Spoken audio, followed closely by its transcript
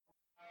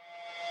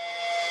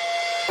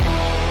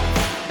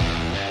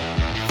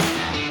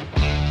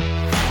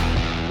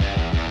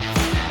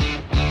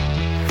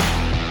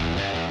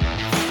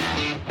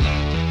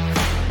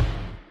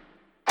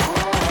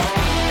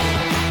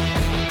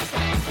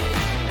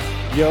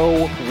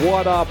Yo,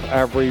 what up,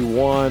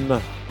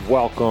 everyone?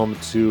 Welcome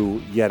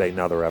to yet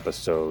another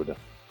episode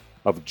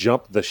of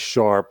Jump the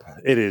Sharp.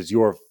 It is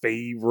your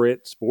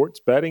favorite sports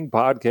betting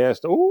podcast.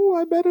 Oh,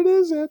 I bet it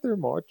is after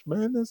March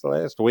Madness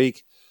last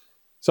week.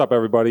 What's up,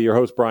 everybody? Your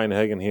host, Brian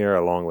Hagan here,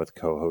 along with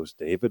co-host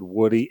David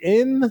Woody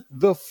in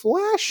the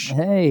flesh.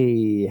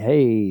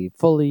 Hey,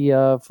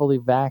 fully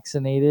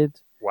vaccinated,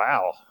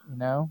 Wow. you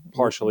know,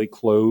 Partially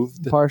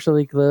clothed.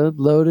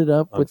 loaded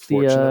up with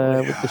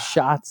Unfortunately. the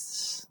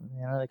shots.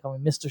 You know, they call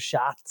me Mr.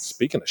 Shots.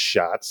 Speaking of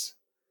shots,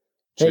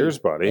 Hey, cheers,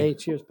 buddy. Hey,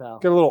 cheers, pal.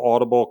 Get a little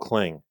audible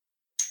cling.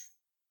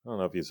 I don't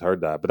know if you've heard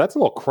that, but that's a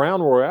little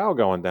Crown Royale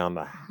going down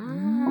the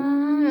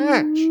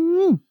hatch.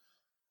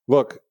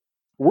 Look,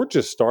 we're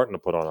just starting to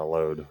put on a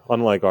load,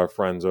 unlike our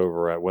friends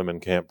over at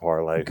Women Can't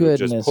Parlay, who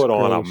Goodness just put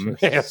on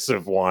gracious. a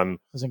massive one. It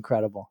was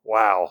incredible.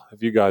 Wow.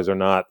 If you guys are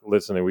not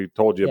listening, we've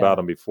told you about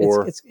them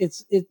before.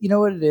 It's you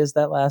know what it is,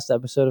 that last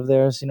episode of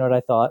theirs, you know what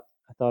I thought?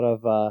 I thought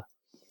of,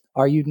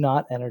 are you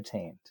not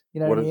entertained? You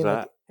know what I is mean?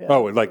 that?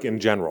 Like, Like in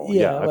general.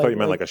 Yeah, I thought you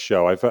meant like a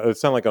show. It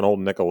sounded like an old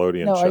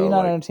Nickelodeon no, show. are you not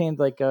like, entertained?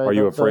 Like, are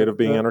you afraid of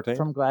being entertained?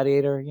 From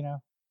Gladiator, you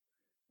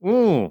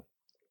know?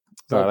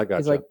 All right, I got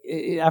it's you.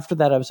 like after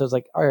that episode, it's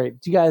like, all right,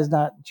 do you guys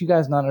not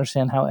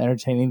understand how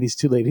entertaining these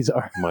two ladies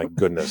are? My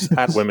goodness.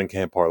 At Women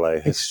Can't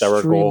Parlay. Hysterical,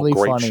 Extremely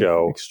great funny.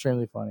 show.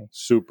 Extremely funny.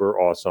 Super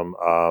awesome.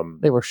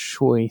 They were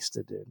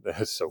wasted, dude.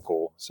 That's so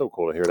cool. So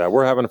cool to hear that.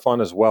 We're having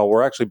fun as well.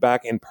 We're actually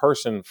back in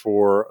person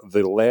for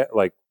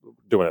the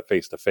doing it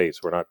face to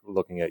face. We're not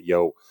looking at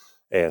yo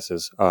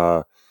asses.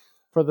 For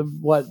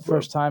the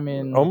first time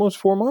in almost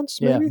 4 months,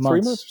 maybe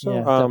 3 months or so. Yeah,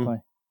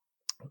 definitely.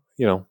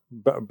 You know,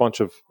 a bunch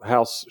of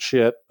house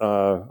shit.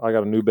 I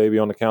got a new baby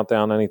on the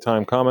countdown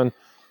anytime coming,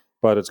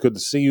 but it's good to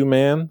see you,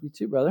 man. You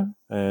too, brother.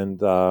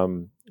 And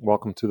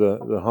welcome to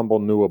the humble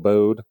new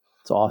abode.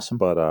 It's awesome.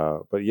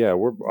 But yeah,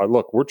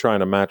 we're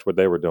trying to match what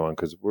they were doing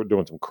because we're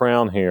doing some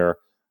Crown here.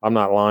 I'm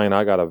not lying.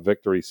 I got a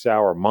Victory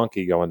Sour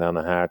Monkey going down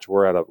the hatch.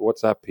 We're at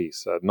what's that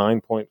piece?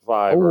 9.5.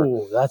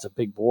 Oh, that's a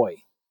big boy.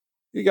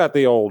 I got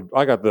the old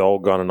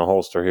gun in the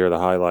holster here, the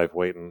High Life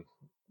waiting.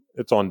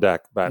 It's on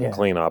deck, batting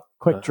cleanup.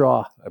 Quick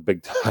draw. A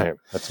big time.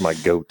 That's my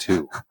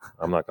go-to.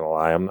 I'm not gonna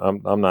lie.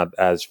 I'm not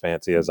as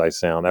fancy as I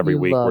sound. Every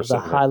week we're the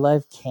High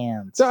Life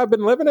cans. So I've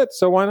been living it,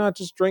 so why not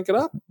just drink it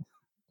up?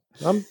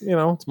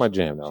 It's my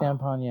jam now.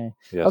 Champagne.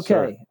 Yes,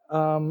 okay.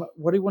 Sir.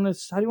 What do you want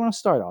to? How do you want to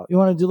start off? You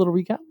want to do a little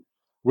recap?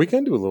 We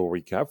can do a little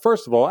recap.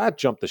 First of all, at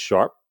Jump the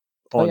Sharp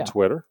on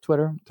Twitter.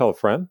 Tell a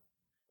friend.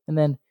 And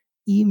then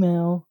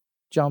email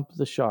Jump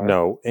the Sharp.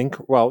 No,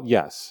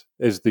 yes,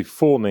 is the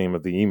full name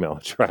of the email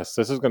address.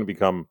 This is going to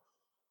become,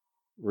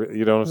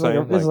 you know what I'm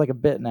saying? This is like a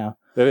bit now.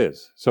 It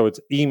is. So it's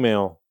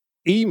email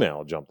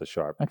Jump the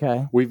Sharp.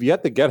 Okay. We've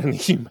yet to get an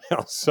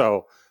email.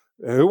 So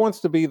who wants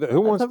to be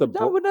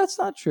No, but that's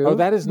not true. Oh,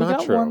 that is not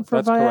got true. One for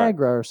that's Viagra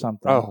correct. or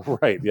something. Oh,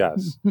 right.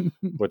 Yes.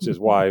 Which is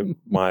why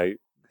my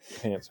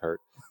pants hurt.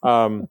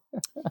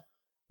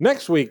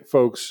 Next week,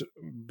 folks,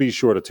 be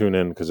sure to tune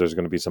in because there's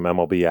going to be some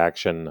MLB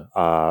action.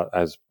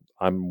 As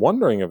I'm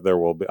wondering if there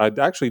will be. I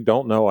actually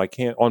don't know. I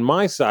can't. On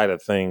my side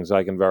of things,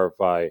 I can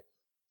verify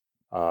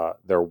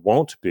there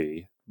won't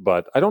be,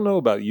 but I don't know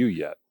about you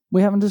yet.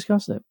 We haven't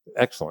discussed it.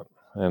 Excellent.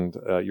 And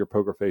your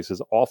poker face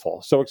is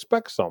awful. So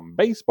expect some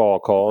baseball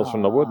calls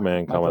from the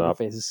Woodman coming up.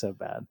 My face is so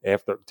bad.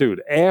 After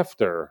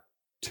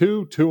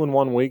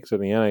 2-1 weeks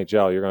in the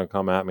NHL, you're going to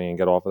come at me and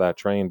get off of that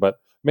train. But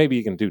maybe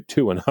you can do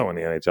 2-0 in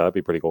the NHL. That'd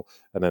be pretty cool.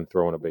 And then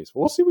throw in a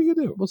baseball. We'll see what you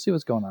do. We'll see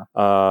what's going on.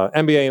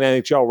 NBA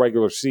and NHL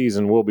regular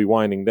season will be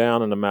winding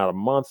down in about a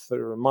month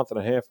or a month and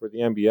a half for the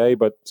NBA,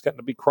 but it's getting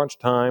to be crunch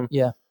time.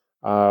 Yeah.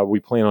 We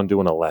plan on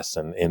doing a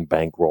lesson in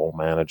bankroll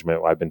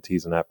management. I've been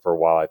teasing that for a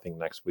while. I think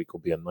next week will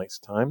be a nice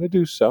time to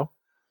do so.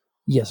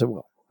 Yes, it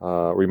will.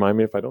 Remind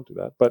me if I don't do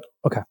that. But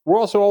okay. We're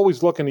also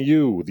always looking to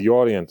you, the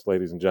audience,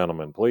 ladies and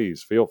gentlemen.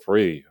 Please feel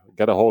free.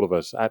 Get a hold of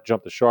us at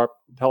Jump the Sharp.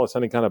 Tell us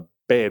any kind of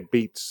bad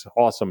beats,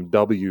 awesome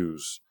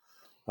W's.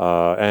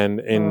 And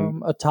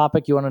in a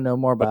topic you want to know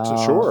more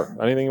about. Sure.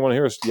 Anything you want to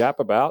hear us yap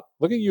about.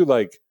 Look at you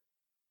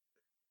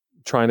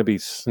trying to be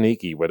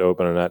sneaky with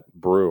opening that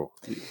brew.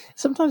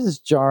 Sometimes it's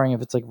jarring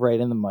if it's right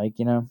in the mic,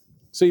 you know?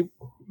 See,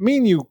 me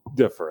and you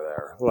differ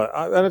there.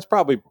 And it's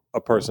probably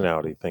a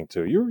personality thing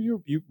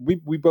too.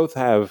 We both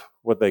have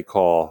what they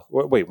call,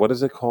 what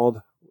is it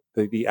called?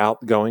 The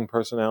outgoing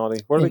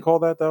personality. What do they call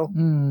that though?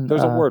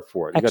 There's a word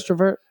for it.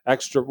 Extrovert?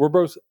 We're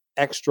both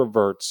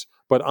extroverts,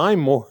 but I'm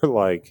more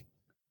like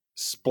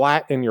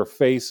splat in your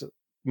face,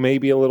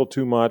 maybe a little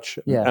too much.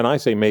 Yeah. And I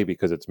say maybe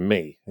because it's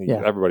me.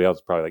 Yeah. Everybody else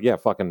is probably like, yeah,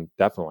 fucking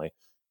definitely.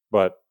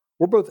 But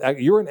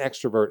you're an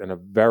extrovert in a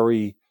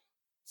very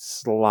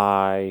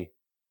sly,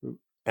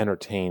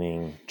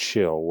 entertaining,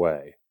 chill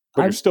way.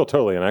 But you're still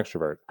totally an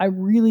extrovert. I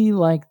really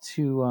like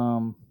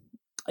to,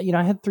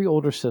 I had 3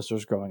 older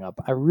sisters growing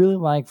up. I really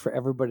like for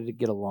everybody to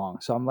get along.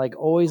 So I'm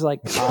always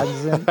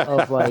cognizant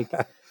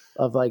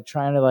of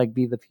trying to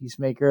be the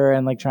peacemaker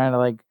and trying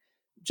to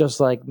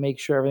just make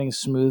sure everything's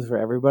smooth for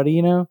everybody,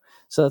 you know?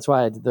 So that's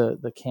why I did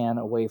the can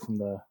away from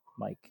the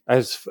mic.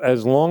 As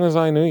long as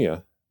I knew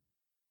you,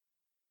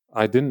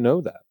 I didn't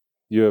know that.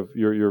 You have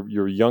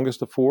your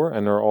youngest of 4,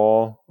 and they're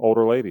all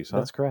older ladies, huh?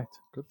 That's correct.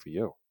 Good for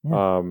you.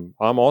 Yeah.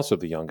 I'm also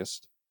the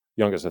youngest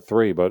of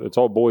 3, but it's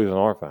all boys in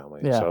our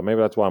family. Yeah. So maybe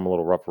that's why I'm a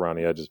little rough around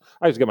the edges.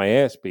 I used to get my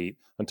ass beat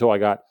until I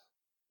got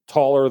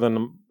taller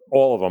than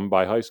all of them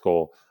by high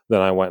school.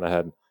 Then I went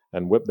ahead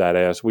and whipped that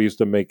ass. We used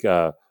to make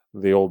the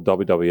old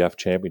WWF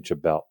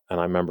championship belt, and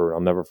I remember,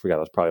 I'll never forget,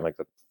 it was probably like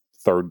the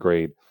 3rd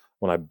grade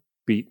when I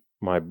beat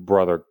my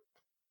brother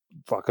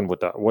fucking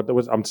with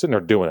I'm sitting there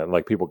doing it,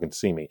 like people can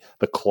see me.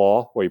 The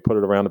claw where you put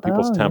it around the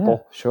people's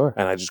temple. Yeah, sure.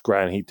 And I just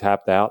grabbed, and he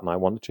tapped out, and I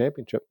won the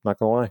championship. Not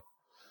gonna lie.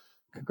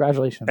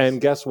 Congratulations. And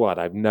guess what?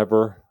 I've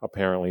never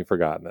apparently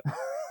forgotten it.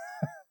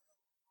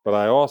 But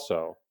I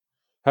also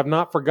have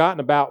not forgotten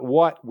about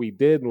what we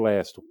did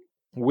last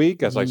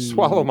week as I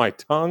swallow my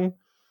tongue.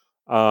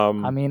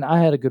 I mean, I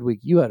had a good week.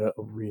 You had a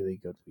really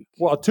good week.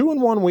 Well, a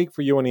 2-1 week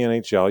for you in the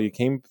NHL. You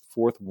came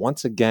forth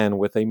once again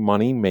with a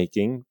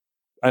money-making,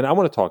 and I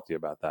want to talk to you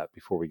about that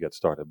before we get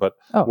started. But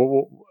I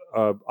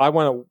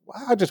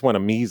just went a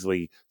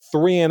measly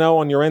 3-0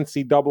 on your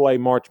NCAA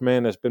March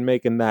Madness. Been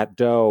making that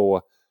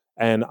dough,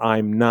 and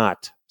I'm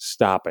not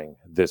stopping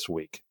this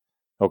week.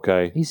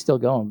 Okay, he's still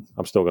going.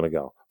 I'm still going to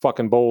go.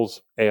 Fucking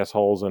Bulls,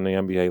 assholes in the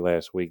NBA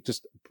last week.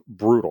 Just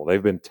brutal.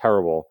 They've been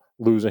terrible,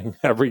 losing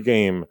every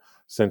game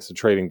since the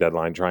trading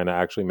deadline, trying to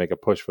actually make a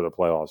push for the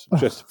playoffs.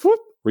 Just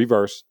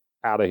reverse,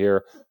 out of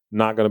here.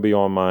 Not going to be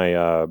on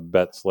my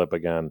bet slip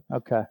again.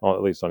 Okay.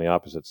 At least on the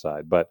opposite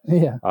side. But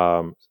yeah,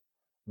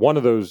 one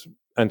of those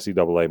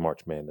NCAA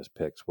March Madness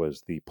picks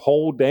was the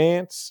pole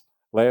dance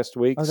last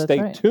week.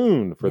 Stay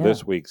tuned for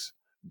this week's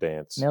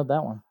dance. Nailed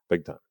that one.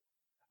 Big time.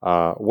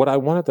 What I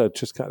wanted to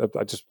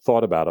I just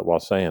thought about it while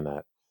saying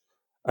that.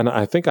 And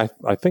I think I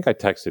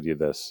texted you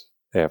this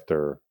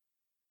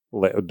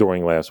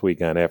during last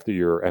weekend after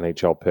your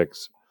NHL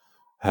picks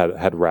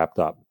had wrapped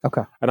up.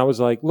 Okay. And I was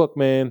like, look,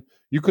 man,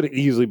 you could have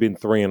easily been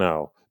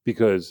 3-0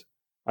 because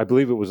I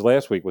believe it was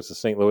last week was the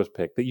St. Louis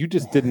pick that you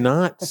just did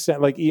not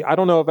set. Like, I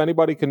don't know if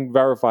anybody can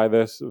verify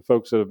this,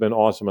 folks that have been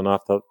awesome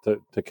enough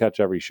to catch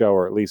every show,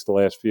 or at least the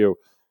last few,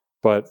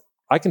 but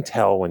I can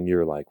tell when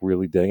you're like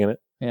really digging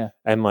it. Yeah.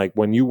 And like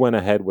when you went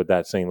ahead with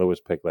that St.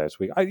 Louis pick last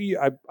week,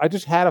 I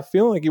just had a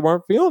feeling like you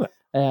weren't feeling it.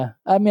 Yeah.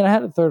 I mean, I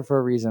had a third for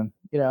a reason.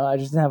 I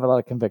just didn't have a lot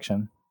of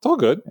conviction. It's all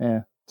good.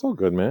 Yeah. It's all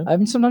good, man. I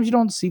mean, sometimes you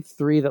don't see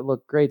 3 that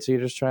look great, so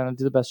you're just trying to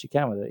do the best you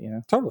can with it,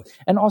 Totally.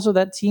 And also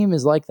that team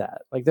is like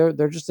that. Like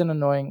they're just an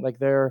annoying, like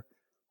they're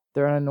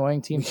an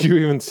annoying team. You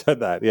even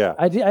said that, yeah.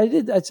 I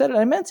did. I said it.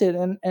 I meant it,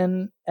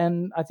 and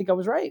I think I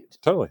was right.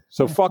 Totally.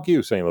 So fuck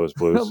you, St. Louis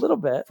Blues. A little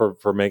bit for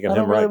making him right.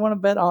 I don't really want to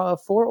bet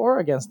for or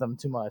against them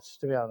too much,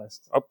 to be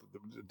honest.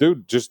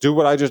 Dude, just do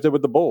what I just did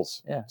with the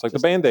Bulls. Yeah, it's like the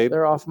Band-Aid.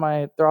 They're on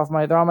my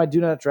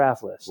do not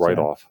draft list. Right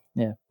off.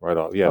 Yeah. Right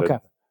off. Yeah. Okay.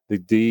 The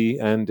D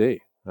and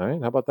D. All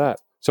right. How about that?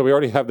 So we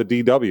already have the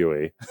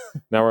DWE.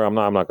 Now I'm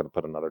not going to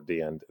put another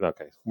D and.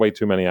 Okay. Way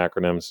too many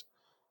acronyms.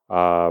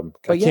 I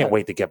can't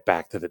wait to get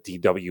back to the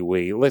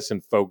DWE. Listen,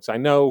 folks, I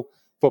know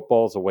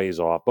football's a ways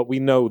off, but we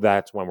know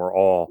that's when we're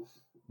all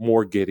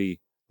more giddy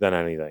than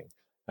anything.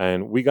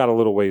 And we got a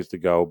little ways to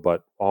go,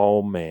 but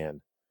oh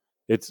man,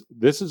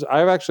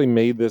 I've actually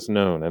made this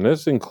known, and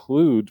this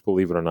includes,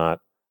 believe it or not,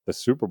 the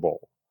Super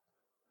Bowl.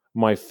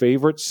 My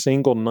favorite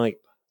single night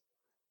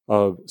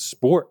of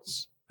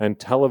sports and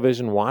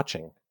television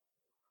watching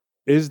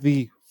is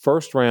the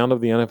first round of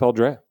the NFL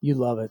draft. You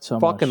love it so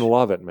much. Fucking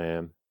love it,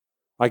 man.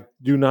 I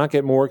do not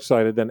get more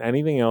excited than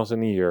anything else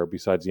in the year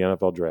besides the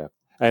NFL draft.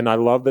 And I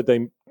love that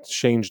they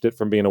changed it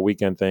from being a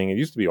weekend thing. It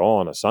used to be all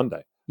on a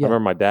Sunday. Yeah. I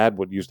remember my dad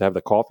used to have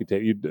the coffee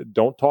table. You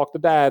don't talk to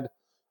dad.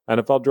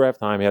 NFL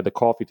draft time, he had the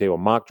coffee table,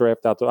 mock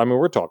draft out. I mean,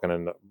 we're talking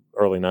in the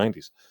early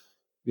 90s.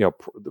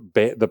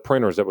 The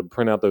printers that would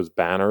print out those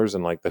banners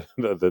and like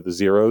the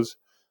zeros.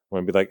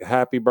 When it'd be like,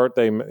 happy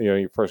birthday,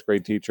 your first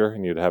grade teacher.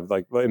 And you'd have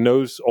like in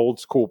those old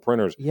school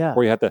printers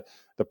where you had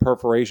the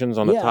perforations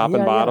on the top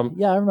and bottom.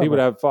 Yeah, I remember. He would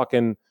have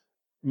fucking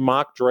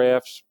mock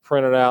drafts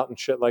printed out and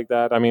shit like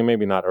that. I mean,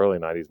 maybe not early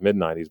 90s, mid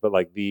 90s, but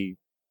like the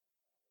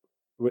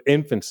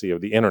infancy of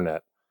the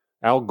internet.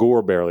 Al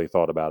Gore barely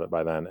thought about it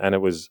by then. And it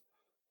was,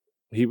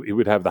 he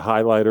would have the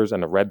highlighters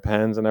and the red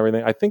pens and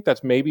everything. I think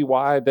that's maybe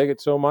why I dig it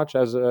so much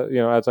as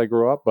I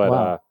grew up. But,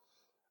 wow.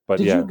 But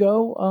did you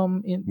go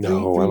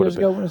three years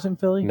ago when it was in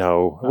Philly?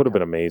 No, it would have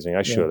been amazing.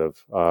 I should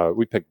have.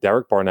 We picked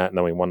Derek Barnett, and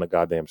then we won the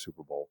goddamn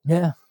Super Bowl.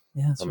 Yeah,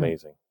 that's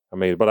amazing.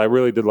 Amazing. But I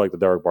really did like the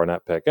Derek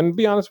Barnett pick. And to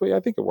be honest with you, I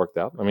think it worked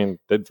out. I mean,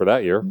 did for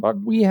that year. Fuck.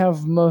 We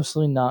have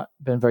mostly not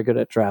been very good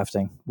at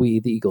drafting.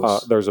 The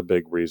Eagles. There's a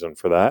big reason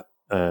for that.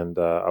 And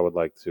I would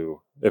like to,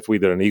 if we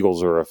did an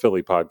Eagles or a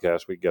Philly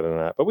podcast, we'd get into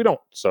that. But we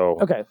don't. So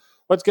okay,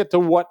 let's get to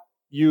what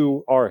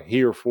you are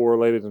here for,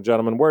 ladies and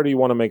gentlemen. Where do you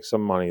want to make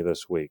some money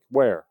this week?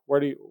 Where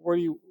do you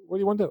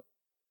want to do?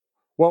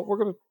 Well, we're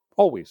going to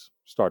always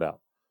start out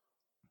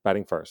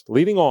batting first.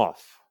 Leading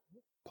off,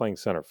 playing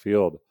center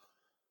field,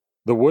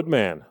 the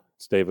Woodman.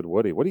 It's David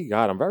Woody. What do you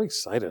got? I'm very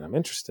excited. I'm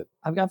interested.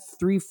 I've got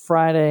 3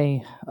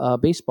 Friday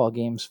baseball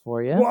games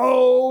for you.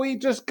 Whoa, he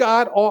just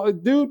got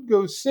dude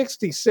goes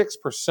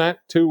 66%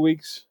 2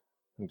 weeks.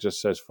 It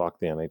just says fuck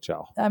the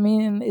NHL. I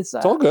mean, it's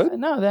all good.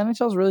 No, the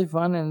NHL is really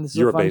fun, and this is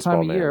You're a fun a baseball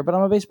time of man. year. But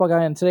I'm a baseball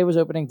guy, and today is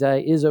opening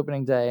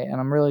day, and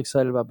I'm really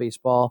excited about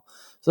baseball.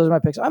 So those are my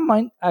picks. I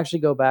might actually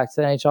go back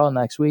to the NHL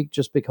next week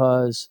just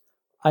because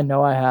I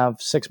know I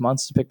have 6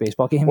 months to pick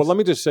baseball games. Well, let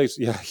me just say,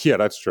 yeah,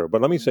 that's true.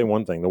 But let me say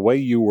one thing: the way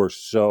you were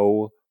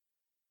so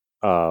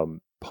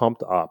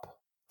pumped up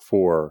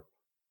for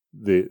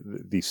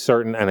the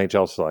certain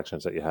NHL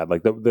selections that you had,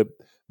 like the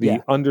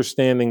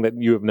understanding that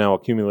you have now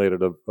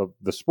accumulated of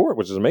the sport,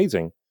 which is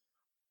amazing,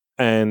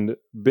 and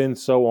been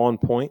so on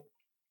point.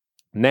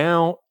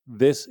 Now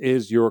this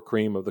is your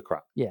cream of the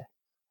crop. Yeah.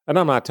 And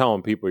I'm not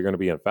telling people you're going to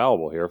be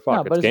infallible here.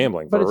 Fuck, it's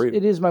gambling for a reason.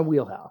 It is my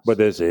wheelhouse. But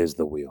this is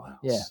the wheelhouse.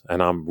 Yeah.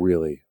 And I'm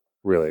really,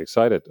 really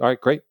excited. All right,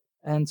 great.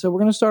 And so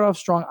we're going to start off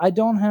strong. I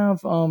don't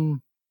have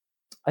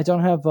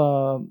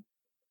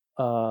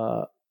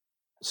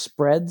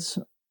spreads.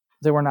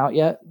 They weren't out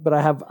yet, but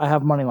I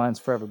have money lines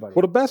for everybody.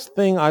 Well, the best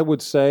thing I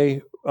would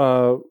say,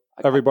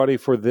 everybody,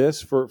 for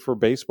this, for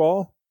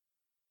baseball,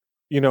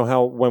 you know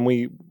how when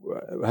we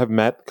have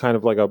met kind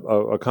of like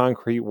a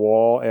concrete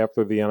wall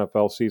after the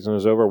NFL season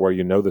is over where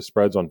you know the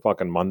spreads on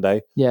fucking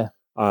Monday. Yeah.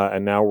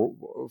 And now,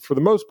 for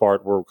the most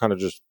part, we're kind of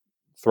just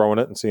throwing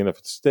it and seeing if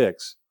it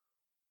sticks.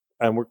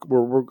 And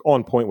we're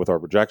on point with our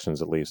projections,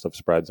 at least, of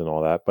spreads and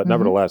all that. But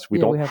nevertheless, we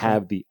don't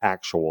have the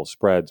actual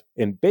spreads.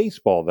 In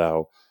baseball,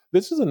 though,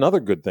 this is another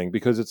good thing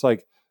because it's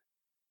like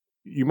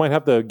you might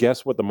have to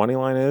guess what the money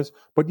line is,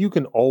 but you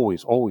can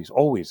always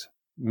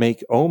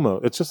make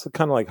almost. It's just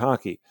kind of like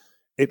hockey.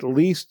 At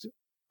least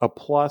a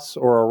plus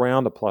or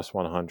around a plus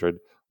 100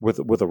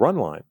 with a run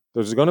line.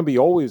 There's going to be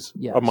always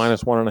a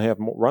minus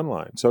 1.5 run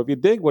line. So if you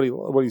dig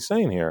what he's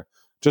saying here,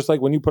 just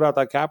like when you put out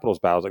that Capitals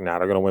battle, it's like, they're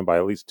going to win by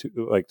at least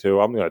two.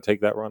 I'm going to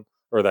take that run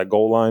or that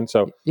goal line.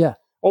 So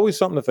always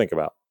something to think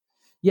about.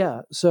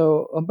 Yeah.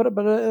 So, but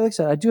like I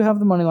said, I do have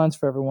the money lines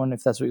for everyone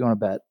if that's what you want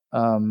to bet.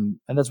 And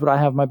that's what I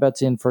have my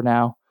bets in for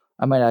now.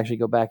 I might actually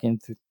go back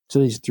into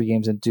these 3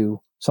 games and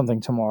do something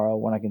tomorrow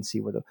when I can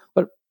see where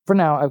but for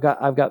now,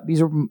 I've got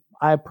these.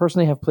 I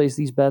personally have placed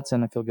these bets,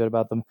 and I feel good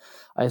about them.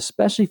 I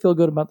especially feel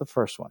good about the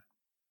first one.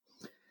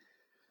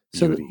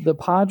 So the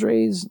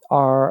Padres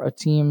are a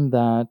team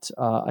that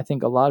I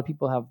think a lot of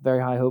people have very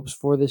high hopes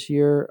for this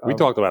year. We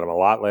talked about them a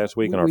lot last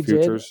week in our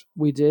futures.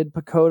 We did.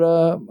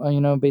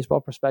 PECOTA, Baseball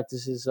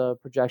Prospectus is a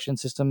projection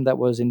system that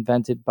was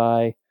invented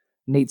by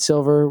Nate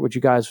Silver, which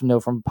you guys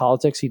know from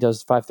politics. He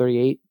does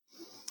 538.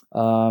 I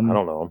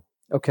don't know him.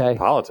 Okay.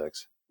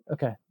 Politics.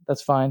 Okay,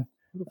 that's fine.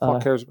 Who the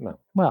fuck cares? No.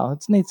 Well,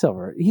 it's Nate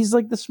Silver. He's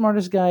like the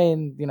smartest guy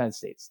in the United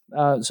States.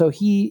 So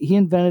he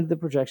invented the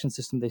projection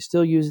system. They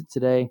still use it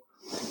today.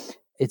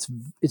 It's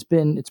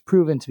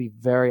proven to be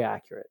very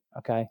accurate.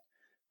 Okay.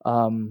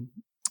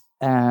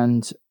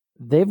 And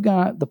they've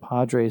got the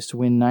Padres to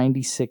win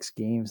 96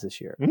 games this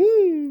year.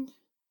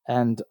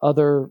 And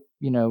other,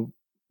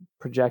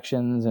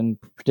 projections and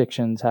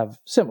predictions have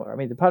similar. I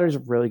mean, the Padres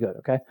are really good.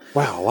 Okay.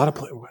 Wow. A lot of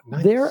players.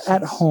 They're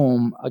at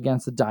home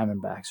against the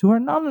Diamondbacks, who are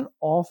not an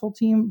awful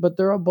team, but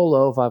they're a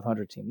below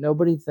 500 team.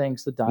 Nobody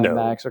thinks the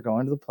Diamondbacks are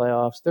going to the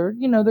playoffs. They're,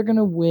 they're going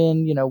to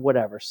win,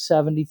 whatever,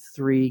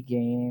 73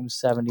 games,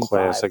 75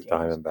 classic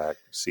games. Diamondback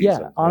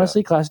season. Yeah.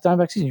 Honestly, classic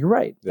Diamondback season. You're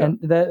right. Yeah. And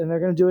they're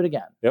going to do it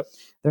again. Yep.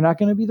 They're not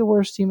going to be the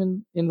worst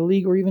team in the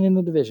league or even in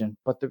the division,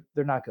 but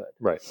they're not good.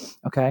 Right.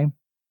 Okay.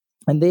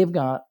 And they've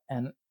got,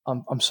 and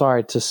I'm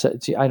sorry to say,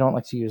 I don't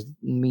like to use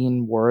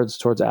mean words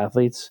towards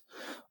athletes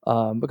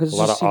because a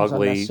lot of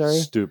ugly,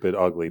 stupid,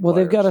 ugly. Well,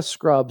 players. They've got a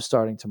scrub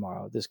starting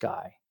tomorrow. This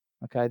guy,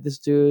 okay, this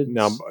dude.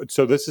 Now,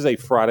 so this is a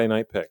Friday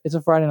night pick. It's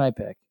a Friday night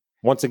pick.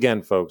 Once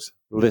again, folks,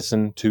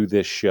 listen to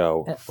this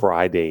show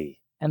Friday.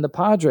 And the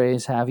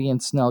Padres have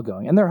Ian Snell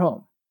going, and they're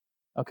home.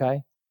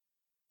 Okay,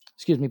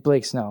 excuse me,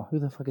 Blake Snell. Who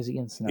the fuck is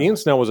Ian Snell? Ian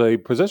Snell was a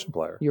position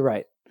player. You're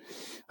right.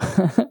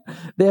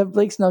 They have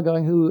Blake Snell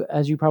going, who,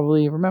 as you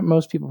probably remember,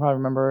 most people probably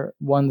remember,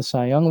 won the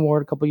Cy Young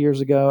Award a couple years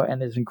ago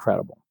and is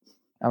incredible.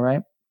 All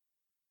right.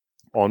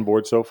 On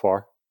board so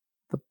far.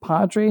 The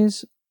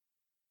Padres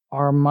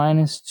are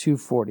minus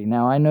 240.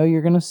 Now, I know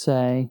you're going to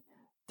say,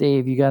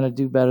 Dave, you got to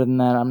do better than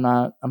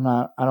that.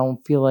 I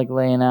don't feel like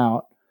laying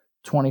out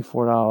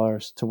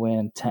 $24 to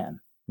win 10.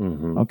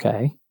 Mm-hmm.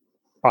 Okay.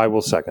 I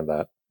will second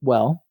that.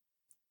 Well,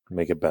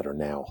 make it better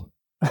now.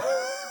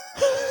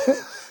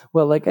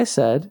 Well, like I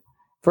said,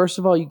 first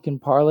of all, you can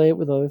parlay it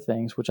with other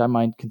things, which I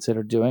might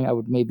consider doing. I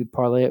would maybe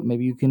parlay it.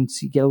 Maybe you can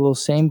get a little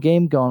same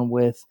game going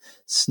with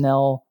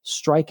Snell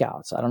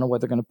strikeouts. I don't know what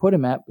they're going to put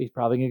him at, but he's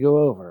probably going to go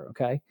over.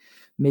 Okay.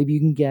 Maybe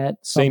you can get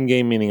same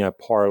game, meaning a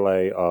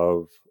parlay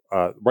of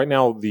right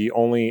now. The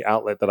only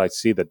outlet that I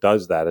see that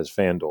does that is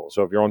FanDuel.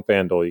 So if you're on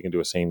FanDuel, you can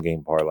do a same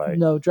game parlay.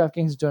 No,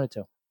 DraftKings is doing it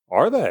too.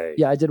 Are they?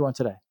 Yeah, I did one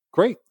today.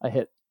 Great. I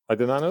hit. I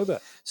did not know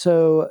that.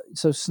 So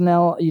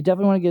Snell, you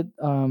definitely want to get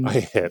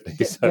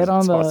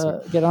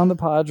get on the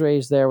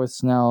Padres there with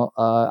Snell.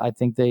 I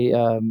think they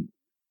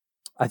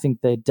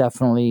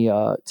definitely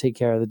take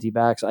care of the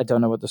D-backs. I don't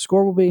know what the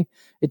score will be.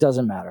 It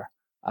doesn't matter.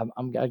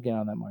 I'd get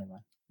on that money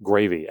line.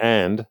 Gravy.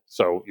 And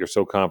so you're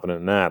so confident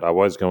in that. I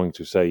was going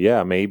to say,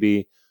 yeah,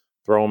 maybe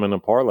throw them in a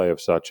parlay of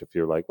such if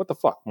you're like, what the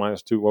fuck,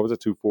 -2, what was it,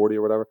 240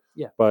 or whatever?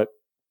 Yeah. But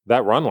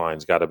that run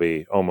line's got to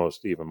be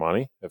almost even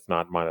money, if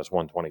not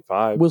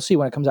 -125. We'll see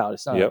when it comes out.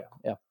 It's not. Yep.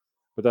 Yeah.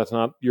 But that's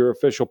not your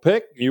official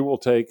pick. You will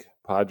take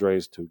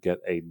Padres to get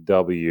a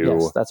W.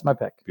 Yes, that's my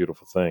pick.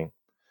 Beautiful thing.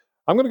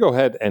 I'm going to go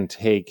ahead and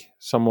take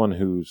someone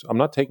who's – I'm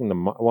not taking the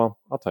 – well,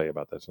 I'll tell you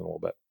about this in a little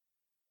bit.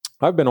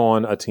 I've been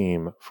on a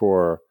team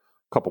for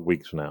a couple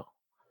weeks now.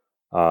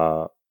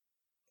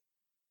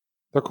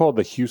 They're called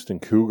the Houston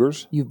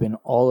Cougars. You've been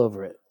all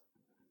over it.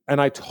 And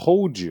I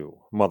told you,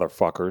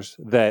 motherfuckers,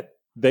 that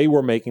they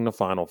were making the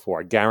Final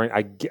Four.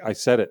 I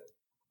said it.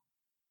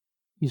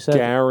 You said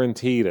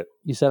guaranteed it.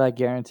 You said I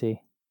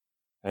guarantee.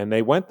 And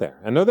they went there.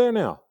 And they're there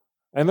now.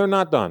 And they're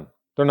not done.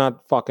 They're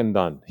not fucking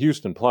done.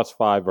 Houston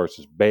 +5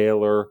 versus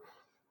Baylor.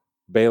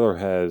 Baylor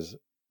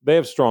they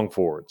have strong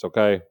forwards,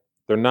 okay?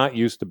 They're not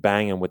used to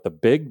banging with the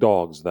big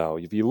dogs, though.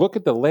 If you look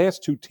at the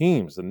last two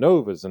teams, the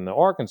Novas and the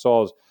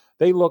Arkansas,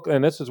 they look,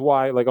 and this is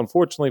why, like,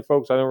 unfortunately,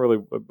 folks,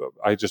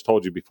 I just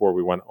told you before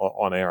we went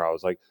on air, I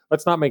was like,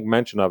 let's not make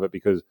mention of it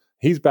because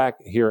he's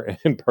back here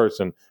in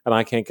person and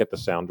I can't get the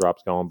sound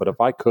drops going. But if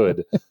I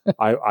could,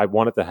 I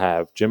wanted to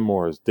have Jim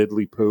Moore's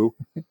Diddly Poo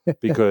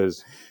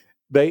because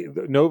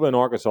Nova and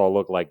Arkansas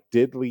look like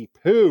Diddly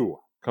Poo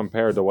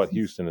compared to what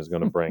Houston is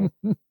going to bring.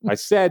 I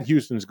said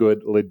Houston's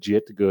good,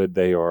 legit good.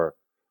 They are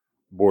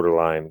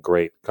borderline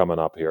great coming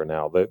up here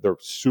now. They're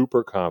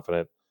super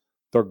confident.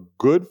 They're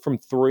good from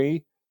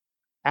three.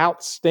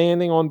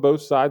 Outstanding on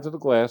both sides of the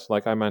glass,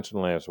 like I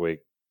mentioned last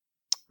week.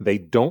 They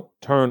don't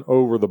turn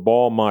over the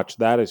ball much.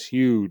 That is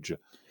huge.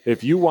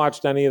 If you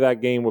watched any of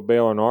that game with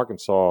Baylor and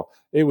Arkansas,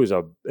 it was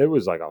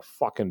like a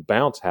fucking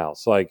bounce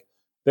house. Like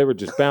they were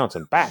just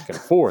bouncing back and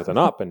forth and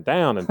up and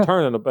down and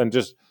turning and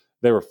just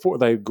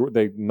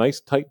they nice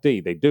tight D.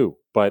 They do,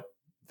 but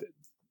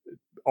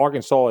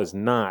Arkansas is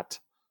not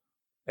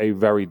a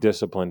very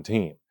disciplined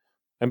team.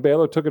 And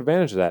Baylor took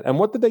advantage of that. And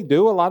what did they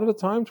do a lot of the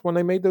times when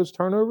they made those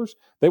turnovers?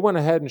 They went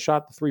ahead and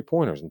shot the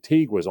three-pointers, and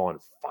Teague was on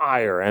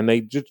fire, and they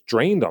just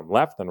drained them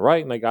left and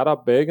right, and they got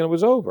up big, and it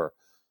was over.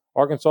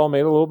 Arkansas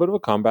made a little bit of a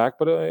comeback,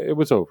 but it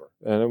was over,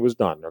 and it was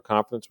done. Their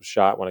confidence was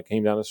shot when it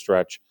came down the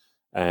stretch,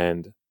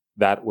 and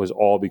that was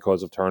all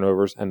because of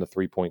turnovers and the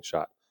three-point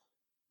shot.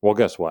 Well,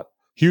 guess what?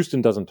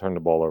 Houston doesn't turn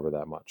the ball over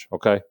that much,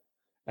 okay?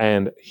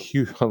 And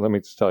let me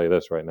just tell you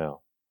this right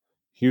now.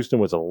 Houston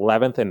was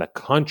 11th in the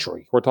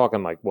country. We're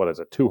talking like,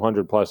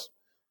 200-plus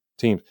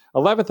teams.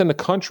 11th in the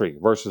country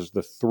versus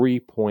the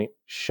three-point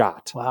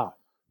shot. Wow.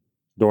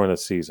 During the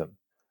season.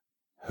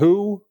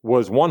 Who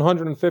was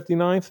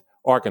 159th?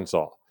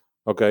 Arkansas.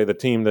 Okay, the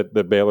team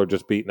that Baylor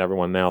just beat and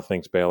everyone now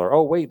thinks Baylor,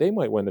 oh, wait, they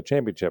might win the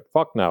championship.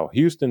 Fuck no.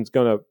 Houston's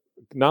going to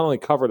not only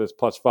cover this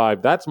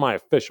 +5, that's my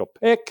official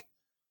pick.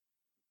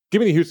 Give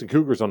me the Houston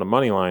Cougars on the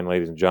money line,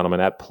 ladies and gentlemen,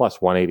 at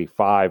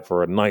 +185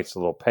 for a nice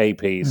little pay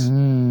piece.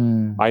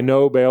 I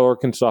know Baylor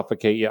can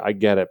suffocate you. I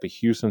get it. But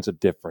Houston's a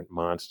different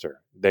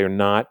monster. They're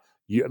not.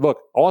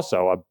 Look,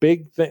 also, a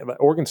big thing.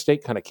 Oregon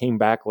State kind of came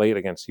back late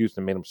against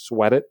Houston, made them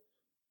sweat it.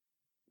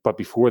 But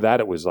before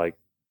that, it was like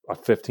a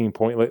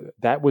 15-point.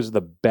 That was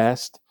the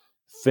best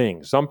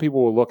thing. Some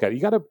people will look at it.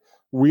 You got to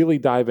really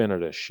dive into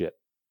this shit.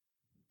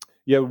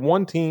 You have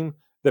one team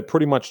that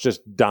pretty much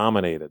just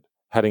dominated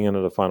heading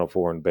into the Final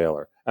Four in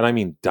Baylor. And I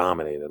mean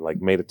dominated, like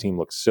made a team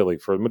look silly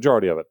for the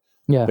majority of it.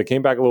 Yeah. They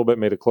came back a little bit,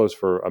 made it close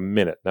for a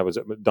minute. That was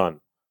it,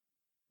 done.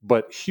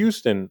 But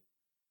Houston,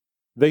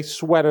 they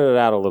sweated it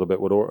out a little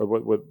bit with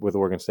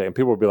Oregon State. And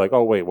people would be like,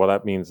 oh, wait, well,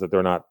 that means that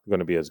they're not going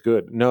to be as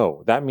good.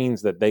 No, that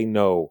means that they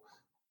know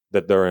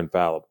that they're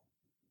infallible.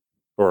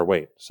 Or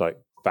wait, it's like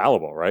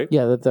fallible, right?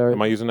 Yeah, that they're...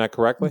 Am I using that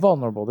correctly?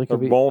 Vulnerable. They're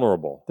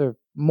vulnerable. They're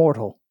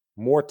mortal.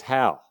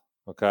 Mortal,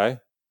 okay?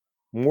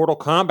 Mortal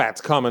Kombat's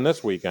coming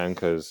this weekend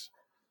because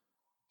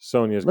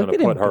Sonya's going to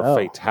put her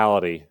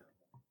fatality.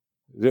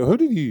 Who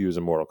did you use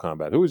in Mortal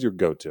Kombat? Who was your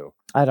go-to?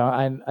 I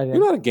didn't.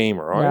 You're not a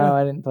gamer, are you? No,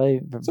 I didn't play.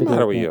 What's the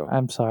matter with you?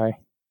 I'm sorry.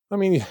 I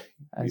mean,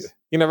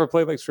 you never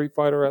played like Street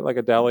Fighter at like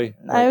a deli?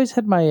 I always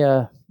had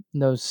my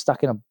nose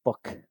stuck in a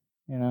book,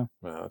 you know?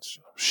 Well, that's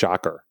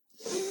shocker.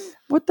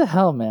 What the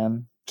hell,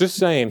 man? Just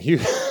saying,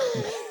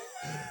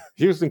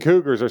 Houston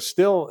Cougars are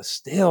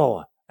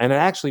still, and it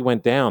actually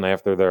went down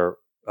after their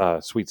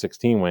Sweet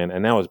 16 win,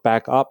 and now is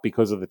back up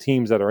because of the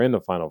teams that are in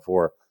the Final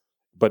Four.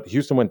 But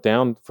Houston went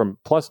down from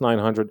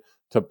 +900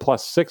 to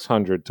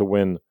 +600 to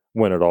win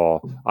it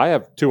all. I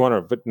have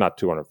not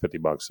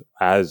 $250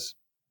 as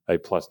a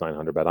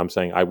 +900 bet. I'm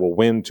saying I will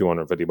win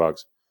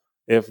 $250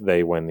 if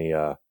they win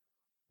the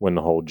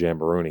whole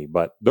Jamboree.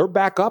 But they're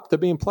back up to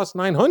being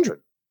 +900.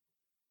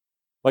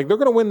 Like they're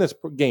going to win this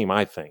game,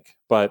 I think.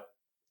 But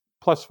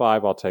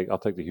 +5, I'll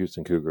take the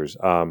Houston Cougars.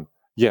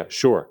 Yeah,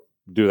 sure.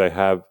 Do they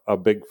have a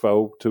big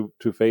foe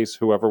to face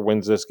whoever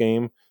wins this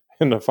game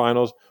in the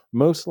finals?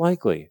 Most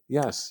likely,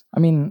 yes. I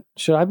mean,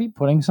 should I be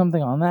putting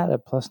something on that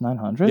at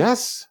 +900?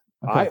 Yes.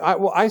 Okay.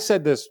 I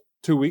said this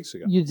 2 weeks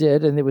ago. You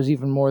did, and it was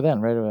even more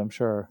then, right? I'm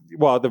sure.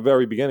 Well, at the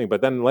very beginning,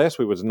 but then last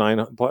week was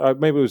 900.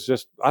 Maybe it was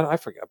just I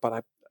forget,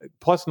 but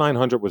plus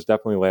 900 was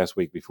definitely last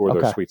week before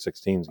their Sweet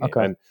 16s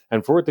game,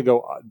 and for it to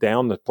go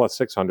down to plus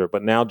 600,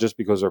 but now just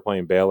because they're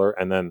playing Baylor,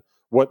 and then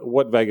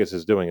what Vegas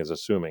is doing is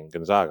assuming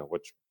Gonzaga,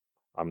 which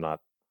I'm not.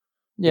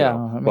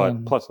 Yeah,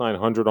 but plus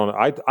 900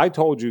 on. I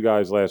told you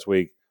guys last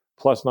week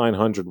plus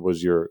 900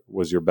 was your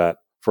bet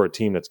for a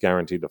team that's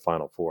guaranteed the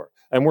Final Four,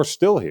 and we're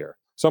still here.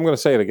 So I'm going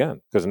to say it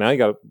again because now you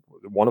got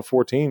one of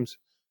 4 teams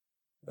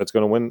that's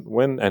going to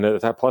win, and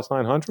it's at plus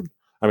 900.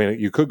 I mean,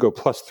 you could go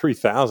plus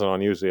 3,000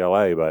 on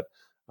UCLA, but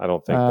I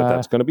don't think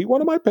that's going to be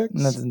one of my picks.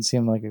 That doesn't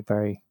seem like a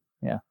very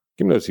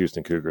Give me those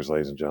Houston Cougars,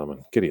 ladies and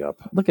gentlemen. Giddy up!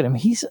 Look at him.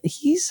 He's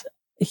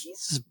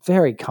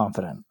very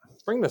confident.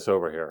 Bring this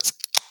over here.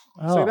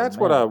 Oh, see, that's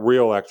what a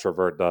real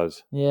extrovert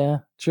does. Yeah,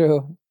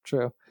 true.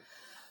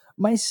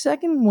 My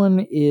second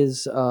one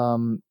is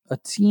a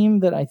team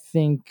that I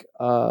think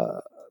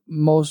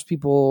most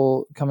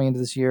people coming into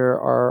this year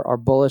are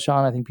bullish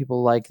on. I think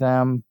people like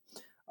them.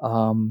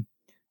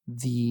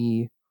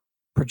 The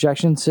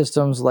projection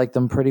systems like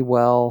them pretty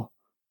well,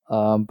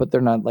 but they're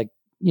not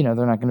they're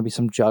not going to be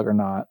some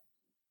juggernaut.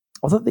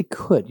 Although they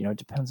could, it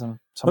depends on.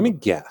 Let me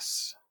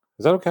guess.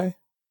 Is that okay?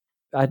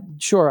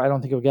 Sure. I don't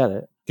think you'll get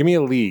it. Give me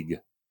a league.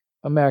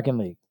 American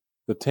League.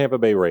 The Tampa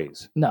Bay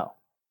Rays. No.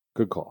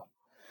 Good call.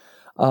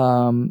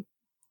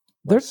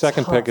 Their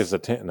second pick is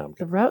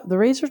the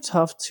Rays are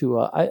tough to.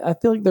 I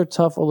feel like they're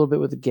tough a little bit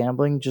with the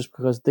gambling just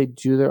because they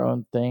do their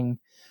own thing,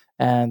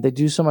 and they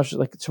do so much.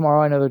 Like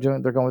tomorrow, I know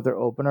they're going with their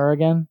opener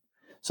again.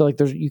 So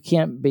you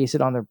can't base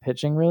it on their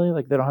pitching really.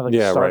 Like they don't have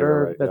a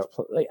starter. Right. That's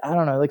I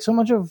don't know. Like so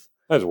much of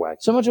that's wacky.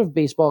 So much of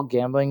baseball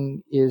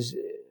gambling is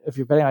if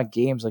you're betting on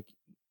games, like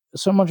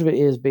so much of it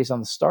is based on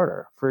the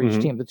starter for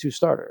each team, the 2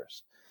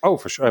 starters. Oh,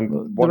 for sure.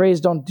 And the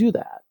Rays don't do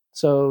that.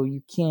 So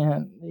you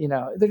can't,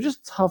 they're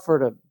just tougher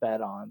to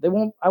bet on.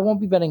 I won't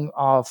be betting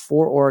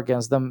for or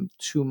against them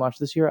too much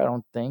this year, I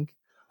don't think.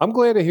 I'm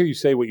glad to hear you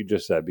say what you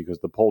just said because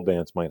the pole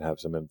dance might have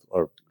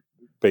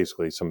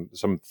basically some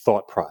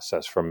thought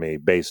process from me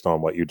based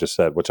on what you just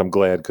said, which I'm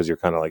glad because you're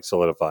kind of like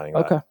solidifying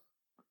that. Okay.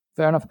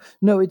 Fair enough.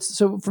 No,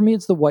 so for me,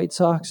 it's the White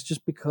Sox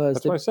just because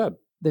that's what I said.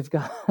 They've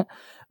got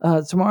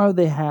tomorrow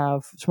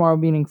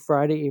meaning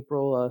Friday,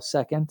 April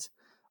 2nd.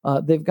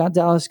 They've got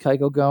Dallas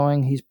Keuchel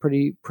going. He's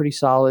pretty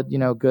solid,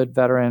 good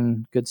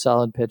veteran, good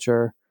solid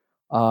pitcher.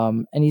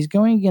 And he's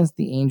going against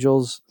the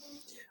Angels.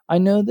 I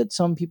know that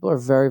some people are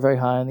very, very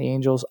high on the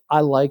Angels.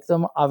 I like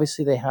them.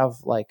 Obviously, they have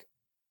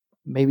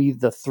maybe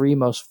the 3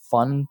 most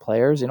fun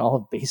players in all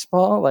of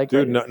baseball.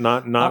 Dude,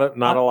 not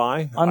a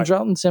lie.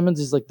 Andrelton Simmons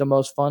is the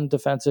most fun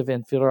defensive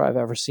infielder I've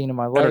ever seen in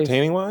my life.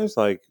 Entertaining wise,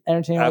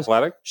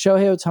 athletic.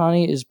 Shohei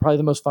Ohtani is probably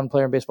the most fun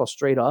player in baseball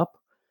straight up.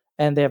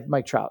 And they have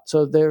Mike Trout,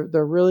 so they're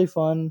really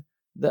fun.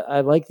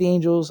 I like the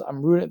Angels.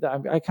 I'm rooting.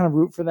 I kind of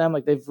root for them.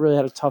 They've really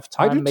had a tough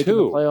time making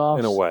the playoffs.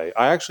 In a way,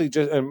 I actually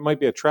it might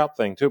be a Trout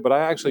thing too, but I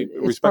actually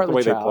respect the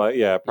way they play.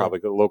 Yeah, probably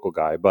a local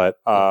guy, but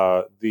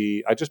I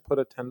just put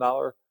a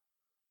 $10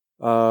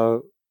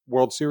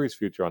 World Series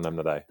future on them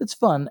today. It's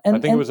fun, and I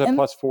think it was at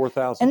plus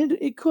 4,000, and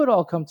it could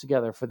all come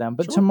together for them.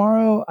 But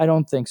tomorrow, I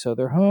don't think so.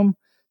 They're home.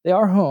 They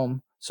are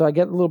home. So I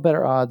get a little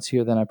better odds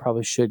here than I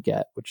probably should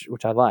get,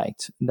 which I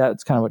liked. And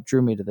that's kind of what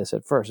drew me to this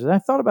at first. And I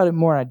thought about it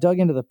more, and I dug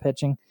into the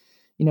pitching.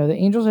 The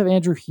Angels have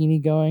Andrew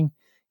Heaney going.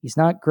 He's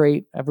not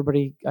great.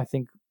 Everybody, I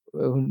think,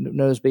 who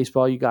knows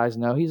baseball, you guys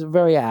know, he's a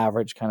very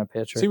average kind of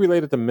pitcher. Is he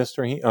related to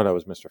Mr. Heaney? Oh, no, it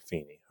was Mr.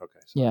 Feeney. Okay.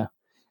 Sorry. Yeah.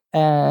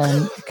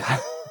 And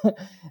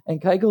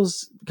and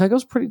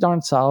Keuchel's pretty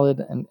darn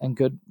solid and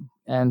good.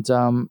 And,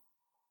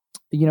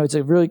 it's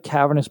a really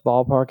cavernous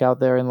ballpark out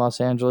there in Los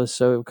Angeles.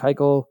 So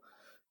Keuchel,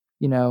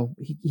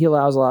 he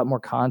allows a lot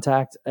more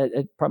contact.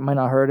 It probably might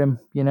not hurt him,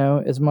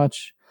 as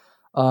much.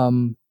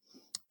 And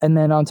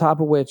then on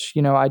top of which,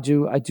 I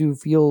do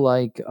feel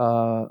like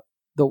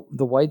the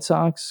White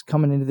Sox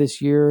coming into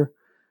this year,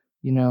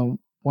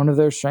 one of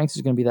their strengths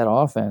is going to be that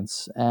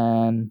offense.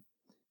 And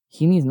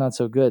Heaney's not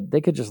so good.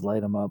 They could just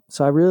light him up.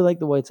 So I really like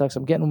the White Sox.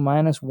 I'm getting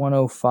minus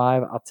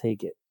 105. I'll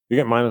take it. You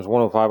get minus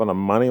 105 on the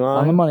money line?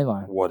 On the money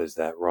line. What is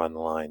that run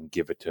line?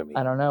 Give it to me.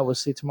 I don't know. We'll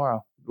see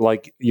tomorrow.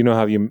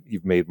 How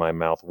you've made my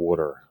mouth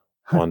water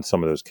on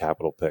some of those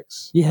capital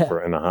picks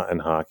in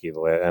hockey,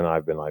 and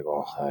I've been like,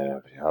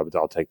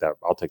 I'll take that.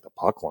 I'll take the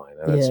puck line,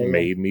 and it's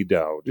made me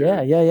dough, dude.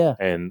 Yeah.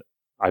 And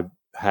I've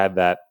had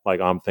that,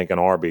 I'm thinking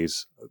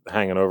Arby's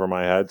hanging over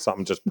my head.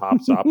 Something just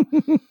pops up,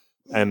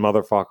 and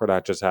motherfucker,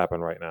 that just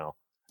happened right now.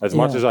 As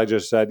much as I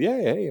just said,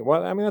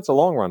 that's a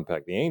long run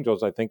pick. The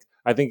Angels, I think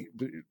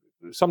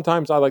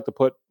sometimes I like to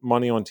put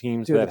money on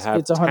teams that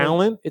have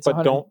talent,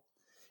 but don't.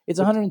 It's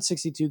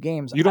 162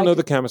 games. You don't know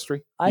the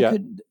chemistry.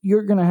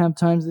 You're going to have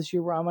times this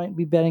year where I might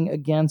be betting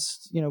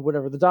against,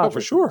 whatever, the Dodgers. Oh,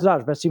 for sure. The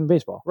Dodgers, best team in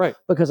baseball. Right.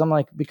 Because I'm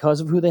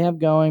because of who they have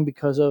going,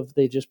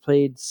 they just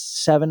played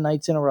 7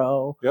 nights in a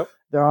row. Yep.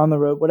 They're on the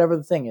road, whatever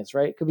the thing is,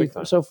 right? Could be.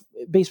 So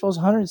baseball's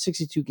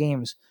 162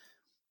 games.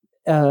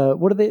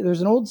 what are they?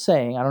 There's an old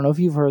saying. I don't know if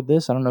you've heard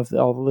this. I don't know if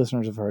all the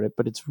listeners have heard it,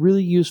 but it's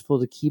really useful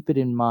to keep it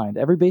in mind.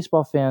 Every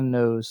baseball fan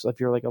knows. If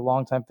you're like a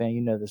longtime fan,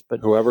 you know this. But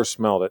whoever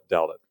smelled it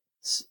dealt it.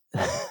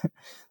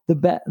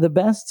 the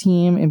best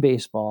team in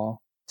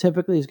baseball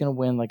typically is going to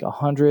win like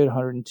 100,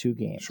 102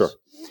 games. Sure.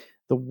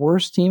 The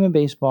worst team in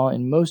baseball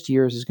in most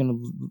years is going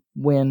to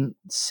win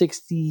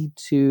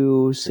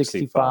 62,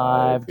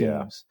 65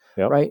 games.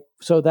 Yep. Right?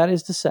 So that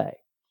is to say,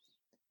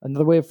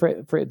 another way of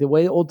the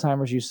way old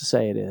timers used to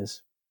say it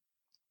is,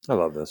 I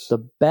love this. the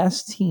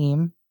best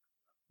team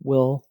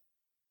will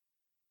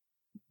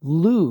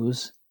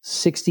lose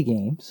 60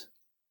 games.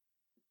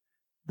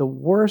 The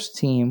worst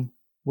team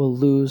will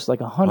lose like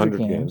 100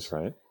 games.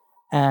 Right?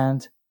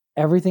 And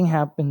everything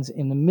happens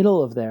in the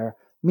middle of there,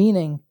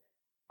 meaning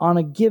on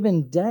a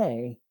given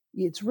day,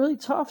 it's really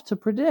tough to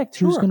predict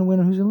who's going to win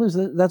and who's going to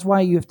lose. That's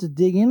why you have to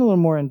dig in a little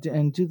more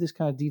and do this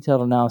kind of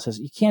detailed analysis.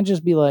 You can't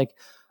just be like,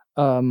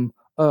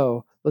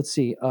 let's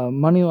see,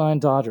 Moneyline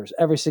Dodgers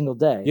every single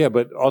day. Yeah,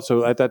 but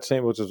also at that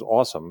same, which is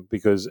awesome,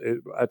 because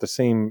at the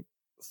same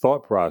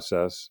thought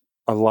process,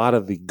 a lot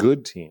of the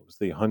good teams,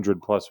 the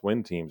 100+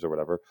 win teams or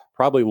whatever,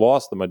 probably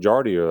lost the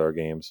majority of their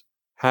games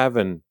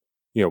having,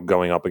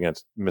 going up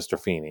against Mr.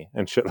 Feeney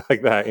and shit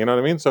like that. You know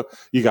what I mean? So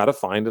you got to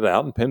find it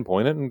out and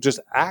pinpoint it and just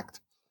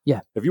act. Yeah.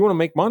 If you want to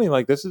make money,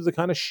 like this is the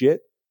kind of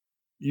shit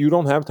you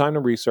don't have time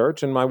to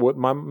research, and my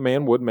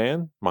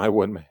Woodman,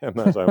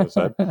 as I always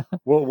said,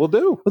 we'll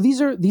do. Well,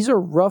 these are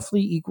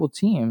roughly equal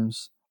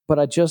teams, but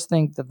I just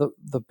think that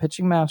the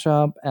pitching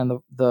matchup and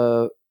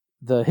the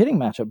hitting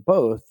matchup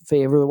both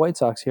favor the White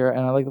Sox here,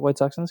 and I like the White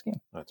Sox in this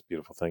game. That's a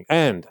beautiful thing.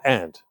 And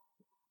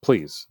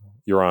please,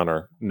 Your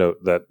Honor,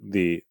 note that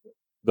the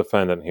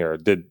defendant here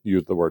did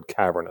use the word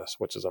cavernous,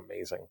 which is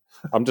amazing.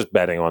 I'm just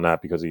betting on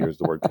that because he used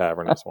the word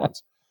cavernous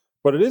once.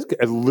 But it is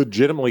a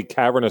legitimately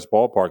cavernous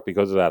ballpark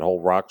because of that whole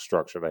rock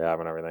structure they have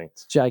and everything.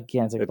 It's a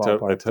gigantic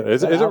ballpark.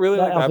 Is it really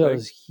that like that outfield big?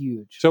 Is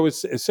huge. So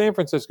is San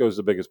Francisco's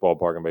the biggest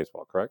ballpark in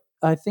baseball, correct?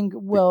 I think,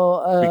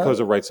 because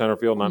of right center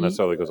field, not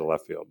necessarily because of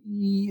left field.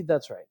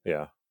 That's right.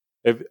 Yeah.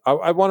 If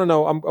I want to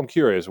know, I'm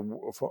curious.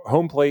 For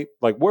home plate,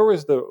 like where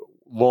is the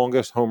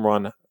longest home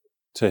run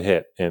to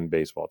hit in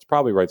baseball? It's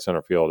probably right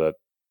center field at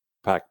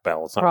Pac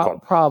Bell. It's not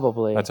called.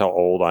 Probably. That's how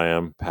old I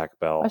am. Pac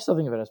Bell. I still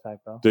think of it as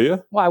Pac Bell. Do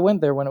you? Well, I went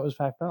there when it was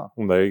Pac Bell.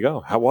 Well, there you go.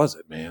 How was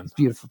it, man? It's a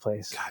beautiful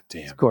place. God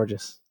damn. It's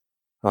gorgeous.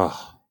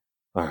 Oh,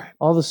 all right.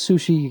 All the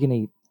sushi you can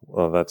eat.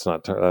 Well, that's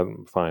not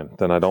fine.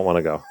 Then I don't want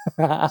to go.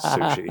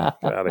 Sushi.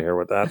 Get out of here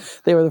with that.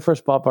 They were the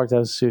first ballpark to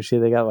have sushi.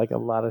 They got like a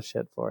lot of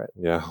shit for it.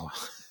 Yeah.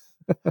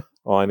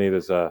 All I need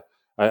is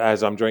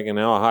as I'm drinking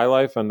now, a High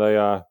Life and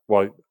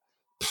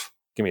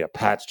give me a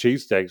Pat's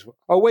cheesesteaks.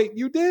 Oh wait,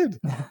 you did.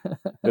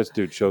 This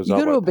dude shows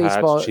up with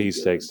Pat's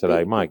cheesesteaks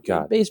today. My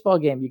God. Baseball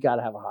game, you got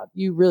to have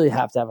you really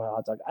have to have a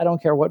hot dog. I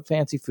don't care what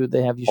fancy food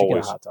they have. You should get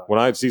a hot dog. When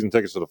I had season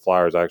tickets to the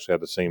Flyers, I actually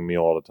had the same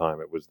meal all the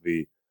time. It was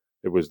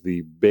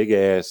the big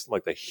ass,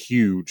 like the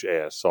huge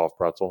ass soft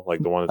pretzel,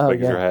 like the one as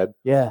big as your head.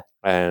 Yeah.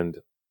 And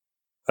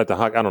at the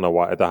I don't know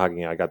why at the hockey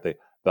game I got the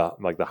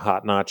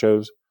hot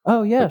nachos.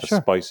 Oh yeah, like the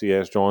spicy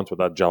ass joints with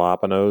that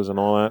jalapenos and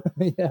all that.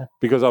 Yeah.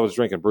 Because I was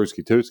drinking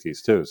Brewski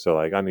Tooskies too, so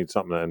like I need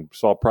something and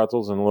salt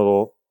pretzels and a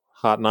little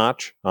hot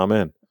notch. I'm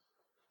in.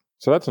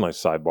 So that's a nice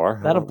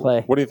sidebar. That'll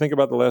play. What do you think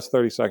about the last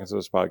 30 seconds of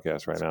this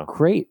podcast right now?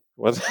 Great.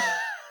 What's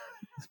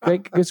It's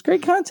great. It's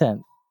great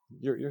content.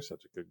 You're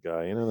such a good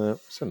guy. You know that.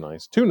 So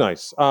nice. Too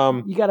nice.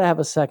 You got to have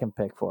a second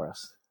pick for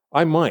us.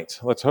 I might.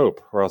 Let's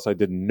hope, or else I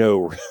did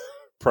no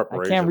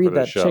preparation. I can't read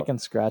that show. Chicken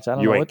scratch. I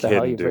don't know what the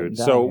hell you've written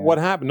down. So here. what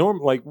happened?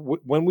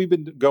 When we've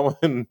been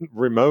going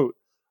remote,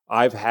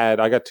 I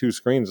got two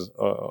screens,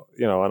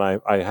 and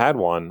I had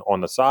one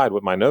on the side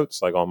with my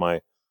notes, like on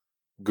my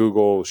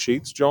Google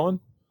Sheets, John.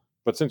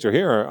 But since you're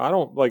here, I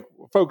don't like,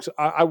 folks.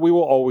 We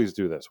will always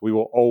do this. We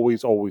will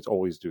always, always,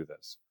 always do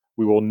this.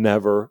 We will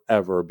never,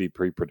 ever be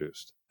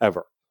pre-produced,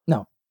 ever.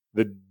 No.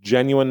 The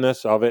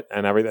genuineness of it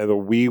and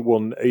everything. We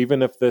will,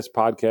 even if this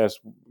podcast,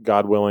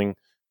 God willing,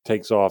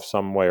 takes off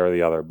some way or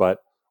the other, but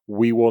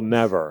we will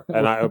never.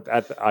 And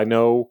I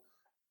know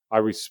I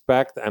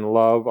respect and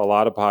love a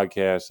lot of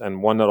podcasts,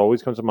 and one that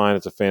always comes to mind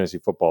is the Fantasy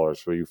Footballers.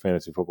 For you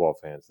fantasy football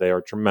fans, they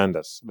are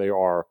tremendous.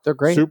 They're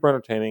great, super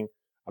entertaining,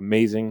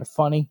 amazing, they're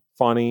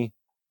funny,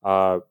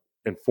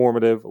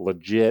 informative,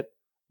 legit.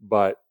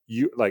 But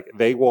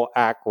they will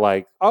act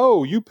like,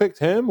 oh, you picked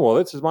him. Well,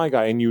 this is my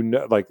guy, and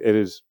it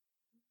is.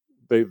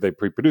 They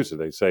pre-produce it.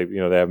 They say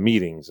they have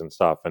meetings and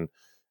stuff, and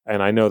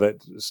I know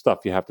that stuff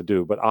you have to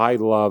do, but I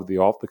love the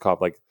off the cuff.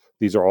 Like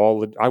these are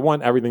all. I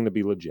want everything to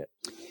be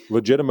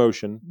legit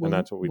emotion, and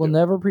that's what we do. We'll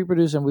never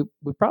pre-produce, and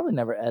we probably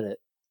never edit.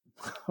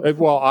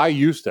 Well, I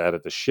used to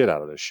edit the shit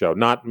out of this show,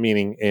 not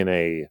meaning in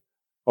a,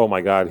 oh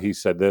my God, he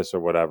said this or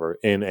whatever,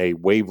 in a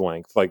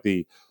wavelength like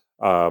the.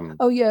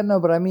 Oh yeah, no,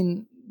 but I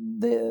mean,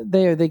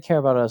 they care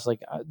about us.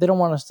 Like they don't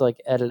want us to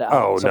like edit out.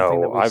 Oh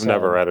no, I've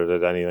never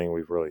edited anything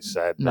we've really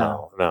said.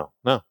 No,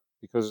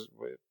 because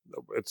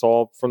it's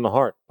all from the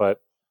heart.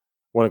 But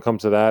when it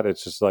comes to that,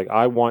 it's just like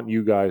I want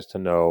you guys to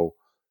know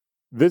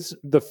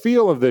the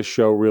feel of this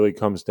show really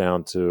comes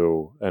down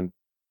to, and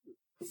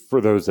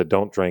for those that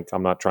don't drink,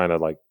 I'm not trying to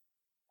like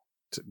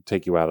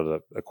take you out of the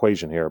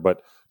equation here,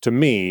 but to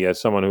me, as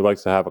someone who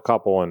likes to have a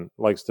couple and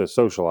likes to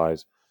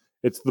socialize,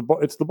 it's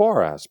the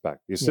bar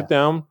aspect. You sit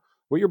down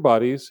with your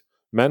buddies,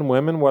 men,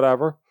 women,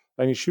 whatever,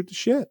 and you shoot the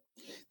shit.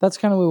 That's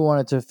kind of what we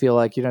want it to feel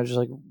like, just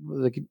like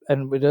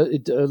and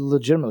it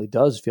legitimately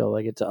does feel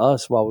like it to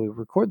us while we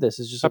record this.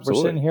 It's just like we're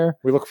sitting here.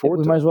 We look forward.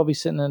 We might as well be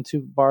sitting in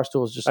two bar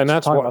stools, just and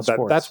that's talking why about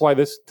sports. That's why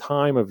this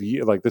time of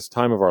year, like this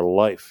time of our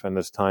life, and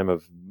this time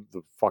of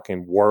the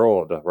fucking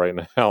world right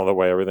now, the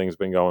way everything's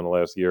been going the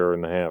last year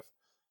and a half.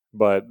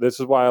 But this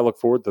is why I look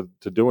forward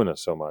to doing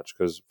this so much,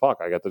 because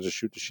I got to just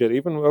shoot the shit,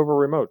 even over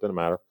remote. Doesn't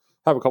matter.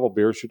 Have a couple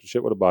beers, shoot the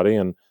shit with a buddy,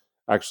 and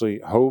actually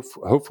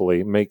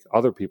hopefully make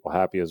other people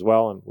happy as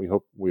well. And we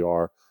hope we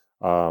are.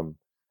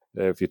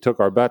 If you took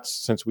our bets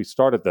since we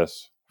started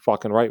this,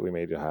 fucking right, we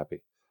made you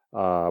happy.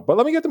 But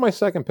let me get to my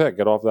second pick.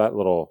 Get off that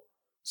little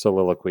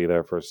soliloquy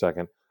there for a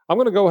second. I'm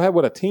going to go ahead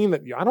with a team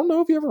that I don't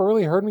know if you ever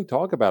really heard me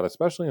talk about,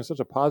 especially in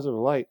such a positive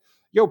light.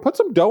 Yo, put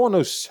some dough on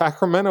those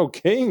Sacramento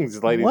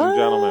Kings, ladies and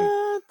gentlemen.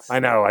 I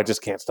know, I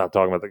just can't stop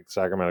talking about the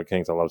Sacramento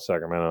Kings. I love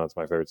Sacramento. It's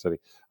my favorite city.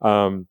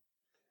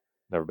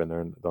 Never been there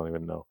and don't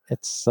even know.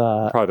 It's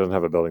probably doesn't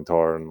have a building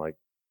taller and like.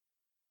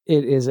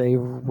 It is a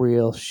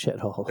real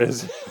shithole. It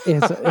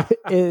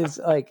is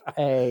like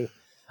a.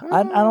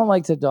 I don't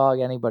like to dog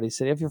anybody's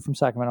city. If you're from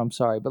Sacramento, I'm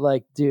sorry, but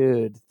like,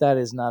 dude, that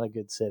is not a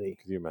good city.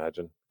 Can you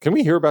imagine? Can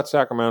we hear about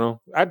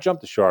Sacramento? I'd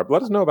jump the sharp.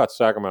 Let us know about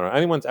Sacramento.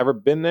 Anyone's ever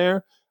been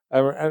there?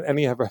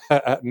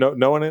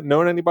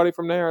 Known anybody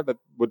from there that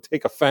would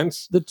take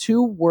offense? The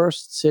two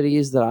worst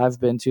cities that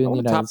I've been to in the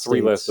United States. Top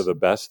three list of the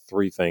best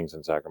three things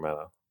in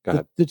Sacramento. Go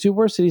ahead. The two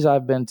worst cities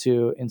I've been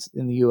to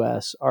in the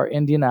U.S. are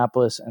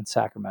Indianapolis and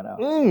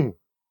Sacramento.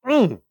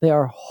 They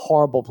are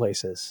horrible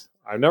places.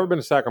 I've never been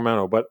to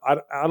Sacramento, but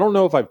I don't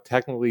know if I've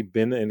technically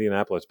been to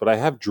Indianapolis, but I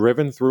have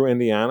driven through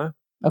Indiana.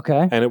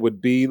 Okay. And it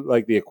would be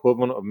like the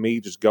equivalent of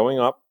me just going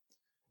up,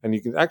 and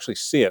you can actually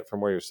see it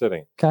from where you're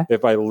sitting. Okay.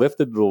 If I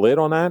lifted the lid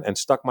on that and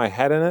stuck my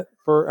head in it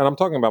and I'm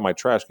talking about my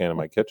trash can in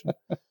my kitchen,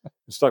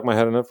 stuck my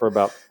head in it for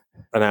about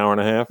an hour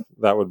and a half,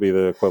 that would be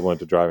the equivalent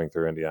to driving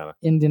through Indiana.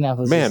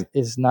 Indianapolis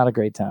is not a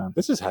great town.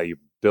 This is how you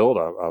build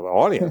an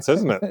audience,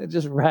 isn't it?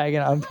 Just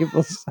ragging on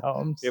people's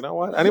homes. You know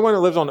what? Anyone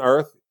who lives on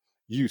Earth,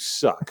 you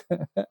suck.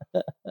 All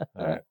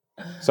right.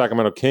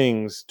 Sacramento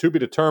Kings, to be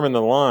determined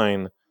the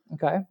line.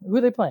 Okay. Who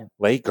are they playing?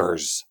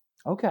 Lakers.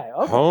 Okay.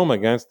 Home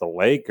against the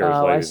Lakers,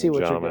 ladies and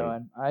gentlemen. I see what you're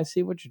doing. I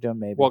see what you're doing,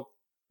 maybe. Well,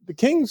 the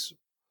Kings,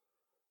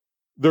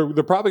 they're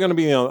probably going to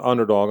be an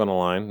underdog on the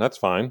line. That's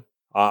fine.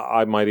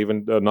 I might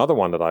even another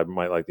one that I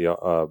might like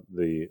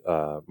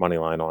the money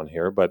line on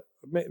here, but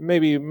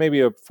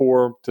maybe a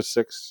 4 to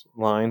 6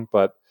 line.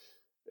 But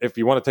if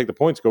you want to take the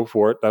points, go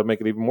for it. That'll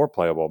make it even more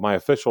playable. My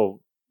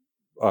official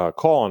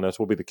call on this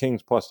will be the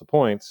Kings plus the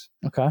points.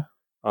 Okay.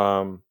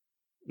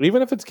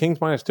 Even if it's Kings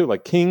 -2,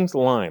 like Kings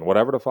line,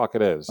 whatever the fuck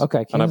it is.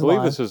 Okay. And I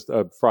believe this is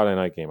a Friday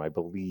night game. I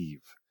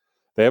believe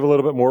they have a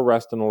little bit more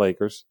rest than the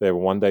Lakers. They have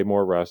 1 day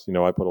more rest.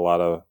 I put a lot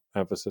of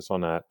emphasis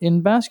on that.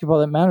 In basketball,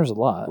 that matters a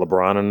lot.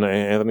 LeBron and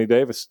Anthony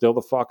Davis still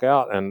the fuck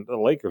out, and the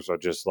Lakers are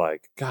just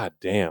like, God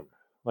damn,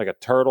 like a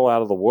turtle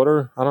out of the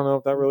water. I don't know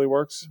if that really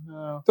works.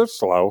 No. They're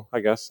slow, I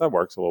guess. That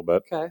works a little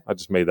bit. Okay. I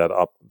just made that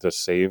up to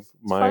save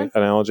my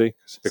analogy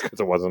because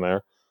it wasn't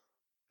there.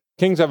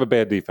 Kings have a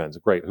bad defense.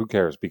 Great. Who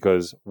cares?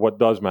 Because what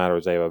does matter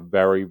is they have a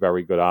very,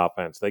 very good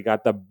offense. They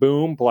got the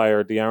boom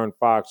player, De'Aaron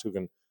Fox, who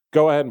can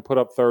go ahead and put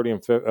up 30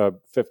 and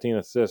 15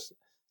 assists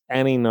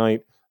any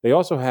night. They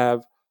also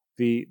have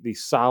the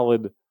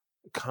solid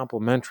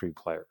complementary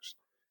players.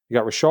 You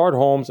got Rashard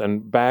Holmes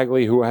and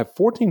Bagley, who have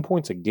 14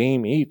 points a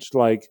game each.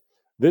 Like,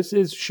 this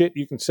is shit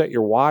you can set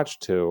your watch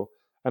to.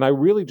 And I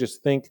really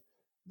just think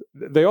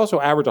they also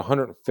average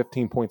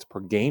 115 points per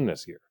game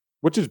this year,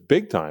 which is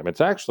big time.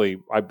 It's actually,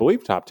 I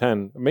believe, top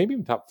 10, maybe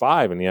even top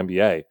 5 in the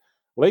NBA.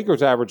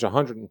 Lakers average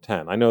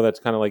 110. I know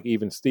that's kind of like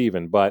even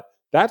Steven, but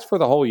that's for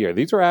the whole year.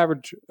 These are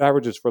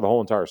averages for the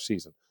whole entire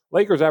season.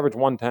 Lakers average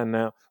 110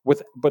 now,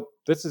 but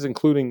this is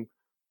including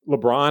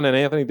LeBron and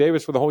Anthony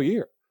Davis for the whole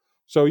year.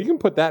 So you can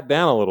put that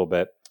down a little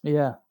bit.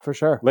 Yeah, for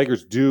sure.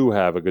 Lakers do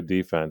have a good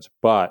defense,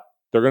 but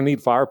they're going to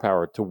need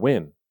firepower to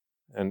win.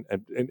 And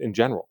in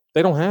general,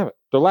 they don't have it.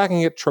 They're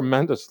lacking it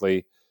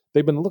tremendously.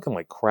 They've been looking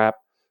like crap.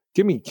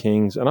 Give me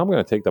Kings, and I'm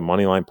going to take the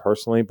money line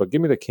personally, but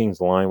give me the Kings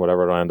line,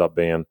 whatever it'll end up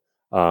being.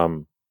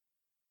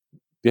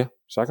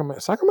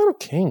 Sacramento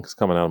Kings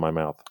coming out of my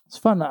mouth. It's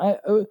fun.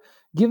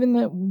 Given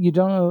that you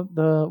don't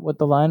know what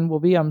the line will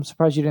be, I'm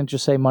surprised you didn't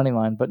just say money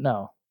line, but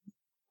no.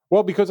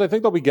 Well, because I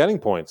think they'll be getting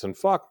points, and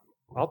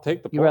I'll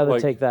take the point. You'd rather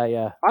take that,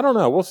 yeah. I don't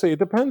know. We'll see. It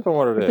depends on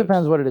what it is. It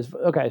depends what it is.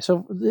 Okay,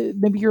 so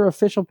maybe your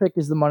official pick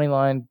is the money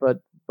line,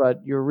 but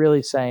you're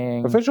really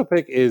saying... Official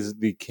pick is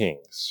the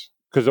Kings,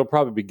 because they'll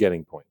probably be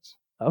getting points.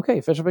 Okay,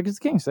 official pick is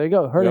the Kings. There you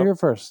go. Heard it here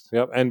first.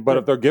 Yep. But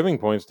if they're giving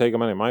points, take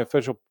them anyway. My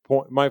official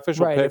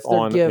pick if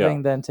they're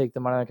giving, then take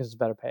the money because it's a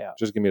better payout.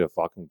 Just give me the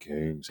fucking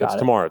Kings. It's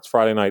tomorrow. It's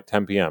Friday night,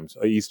 10 p.m.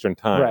 Eastern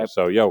time. Right.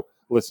 So,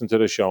 listen to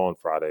the show on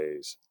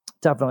Fridays.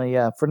 Definitely,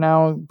 yeah. For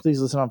now, please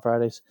listen on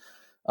Fridays.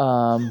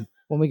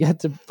 When we get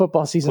to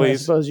football season,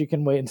 Please. I suppose you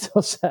can wait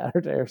until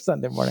Saturday or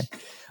Sunday morning.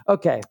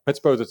 Okay. I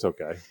suppose it's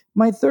okay.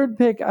 My third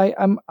pick,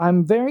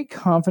 I'm very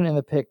confident in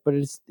the pick, but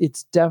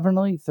it's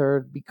definitely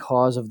third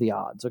because of the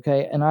odds.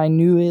 Okay, and I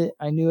knew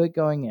it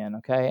going in.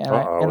 Okay,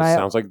 and it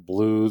sounds like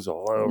Blues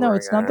all over. No,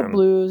 it's not the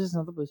Blues. It's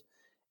not the Blues.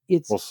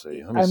 We'll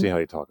see. Let me see how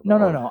you talk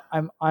about it.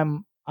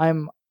 No.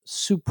 I'm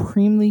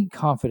supremely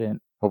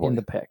confident in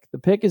the pick. The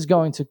pick is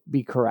going to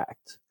be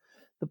correct.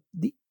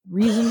 The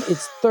reason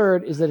it's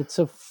third is that it's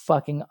so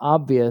fucking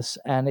obvious,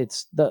 and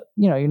it's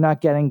you're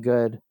not getting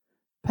good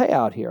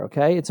payout here.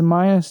 Okay, it's a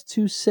minus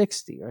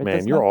 260. Right?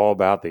 Man, you're all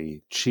about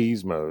the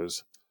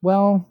cheesemos.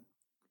 Well,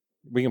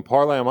 we can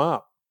parlay them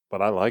up,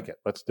 but I like it.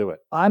 Let's do it.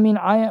 I mean,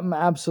 I am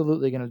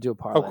absolutely going to do a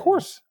parlay. Of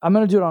course, I'm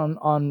going to do it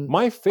on.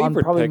 My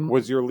favorite pick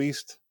was your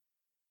least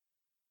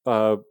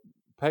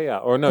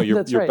payout, or no,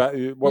 your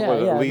right. What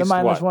was it? Least the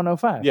minus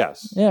 105.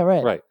 Yes. Yeah.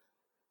 Right. Right.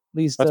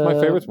 Least. That's my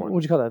favorite one. What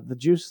would you call that? The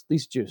juice.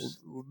 Least juice.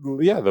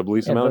 Yeah, the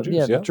least amount of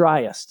juice. Yeah, the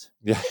driest.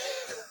 Yeah.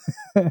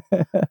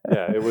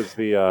 Yeah, it was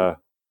the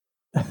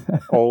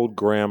old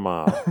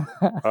grandma.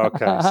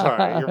 Okay,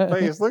 sorry. Your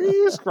face. Look at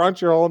you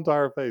scrunch your whole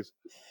entire face.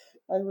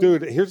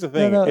 Dude, here's the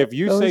thing. If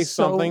you say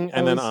something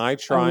and then I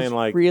try and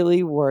like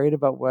really worried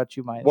about what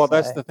you might Well, say.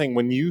 that's the thing.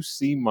 When you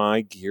see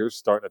my gears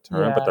starting to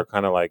turn, but they're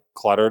kind of like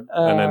cluttered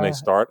and then they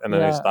start and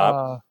then they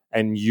stop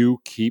and you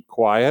keep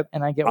quiet,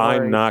 and I get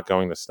worried. I'm not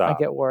going to stop. I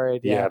get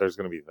worried. Yeah, there's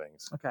going to be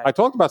things. Okay. I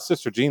talked about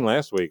Sister Jean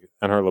last week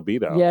and her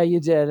libido. Yeah, you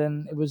did,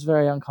 and it was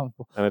very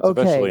uncomfortable. And it's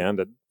eventually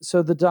ended.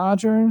 So the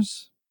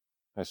Dodgers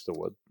I still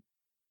would.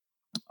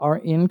 Are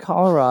in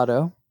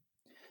Colorado.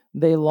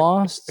 They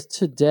lost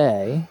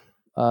today.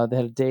 They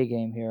had a day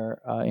game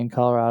here in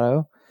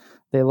Colorado.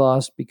 They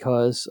lost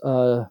because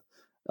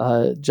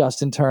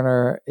Justin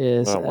Turner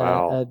is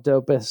a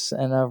dopus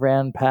and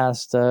ran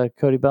past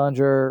Cody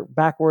Bellinger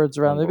backwards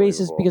around the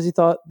bases because he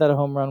thought that a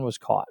home run was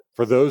caught.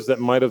 For those that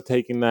might have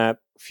taken that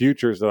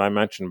futures that I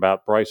mentioned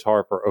about Bryce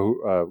Harper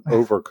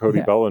over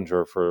Cody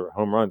Bellinger for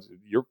home runs,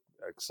 you're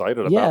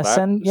excited about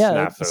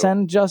that?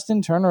 Send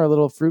Justin Turner a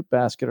little fruit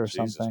basket or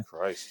Jesus something.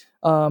 Christ.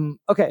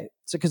 Okay,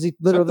 so because he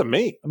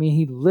literally,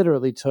 he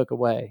literally took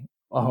away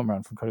a home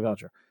run from Cody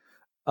Bellinger.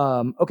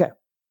 Okay,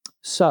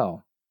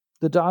 so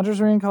the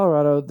Dodgers are in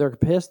Colorado. They're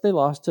pissed they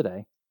lost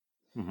today.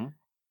 Mm-hmm.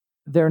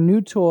 Their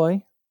new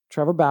toy,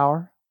 Trevor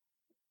Bauer,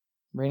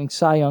 reigning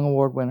Cy Young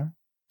Award winner,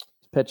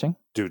 is pitching.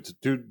 Dude's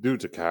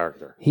a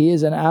character. He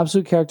is an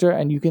absolute character,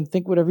 and you can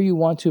think whatever you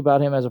want to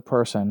about him as a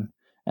person.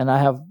 And I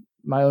have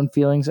my own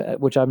feelings,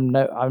 which I'm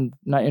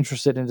not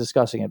interested in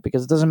discussing it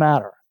because it doesn't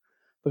matter,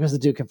 because the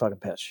dude can fucking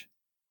pitch,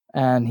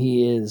 and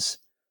he is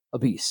a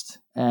beast,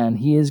 and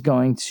he is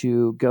going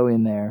to go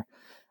in there,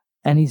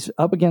 and he's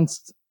up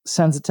against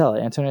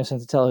Antonio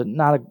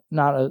Senzatella,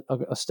 not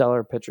a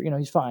stellar pitcher.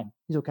 He's fine.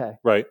 He's okay.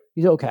 Right.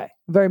 He's okay.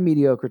 Very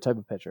mediocre type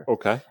of pitcher.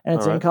 Okay. And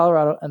it's in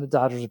Colorado, and the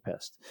Dodgers are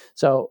pissed.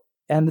 So,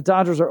 and the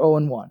Dodgers are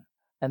 0-1.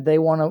 And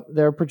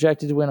they're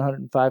projected to win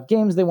 105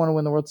 games. They want to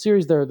win the World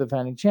Series. They're the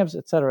defending champs,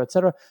 et cetera, et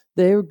cetera.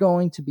 They're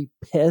going to be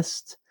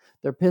pissed.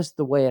 They're pissed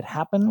the way it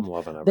happened. I'm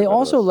loving it. They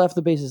also left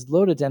the bases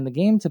loaded to end the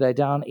game today,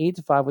 down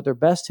 8-5 with their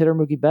best hitter,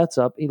 Mookie Betts,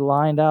 up. He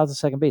lined out to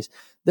second base.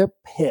 They're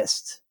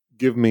pissed.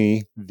 Give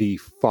me the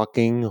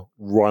fucking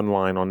run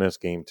line on this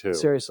game, too.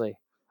 Seriously.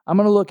 I'm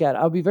going to look at it.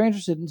 I'll be very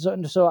interested.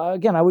 So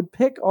again, I would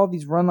pick all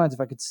these run lines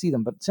if I could see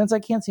them. But since I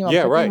can't see them,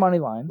 I'm picking money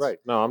lines. Right.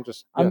 No, I'm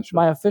just...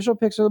 My official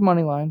picks are the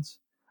money lines.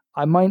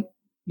 I might,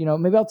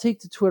 maybe I'll take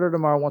to Twitter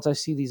tomorrow once I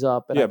see these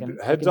up. And I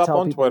can tell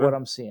on Twitter what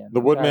I'm seeing.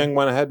 The Woodman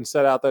went ahead and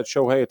set out that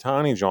Shohei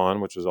Ohtani,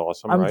 John, which is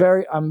awesome.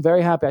 I'm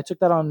very happy. I took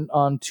that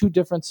on two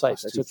different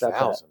sites. I took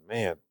that.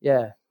 Man.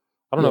 Yeah.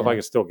 I don't know if I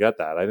can still get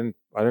that. I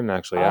didn't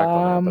actually act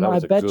on that,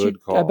 but that was a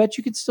good call. I bet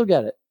you could still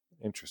get it.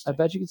 Interesting. I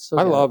bet you could still.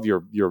 I love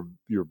your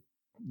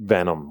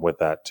venom with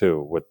that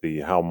too, with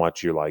the how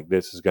much you like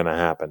this is going to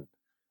happen.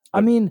 I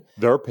mean,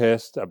 they're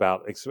pissed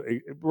about.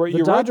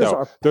 You're right,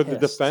 though. They're the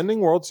defending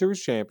World Series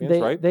champions,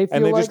 right?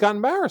 And they just got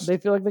embarrassed. They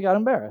feel like they got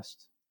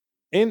embarrassed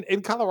in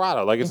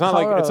Colorado. Like it's not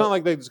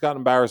like they just got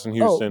embarrassed in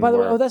Houston. Oh, by the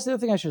way, that's the other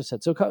thing I should have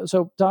said.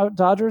 So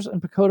Dodgers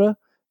and Pacoda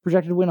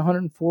projected to win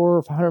 104 or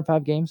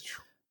 105 games.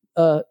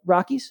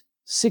 Rockies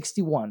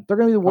 61. They're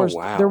going to be the worst. Oh,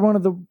 wow. They're one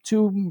of the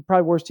two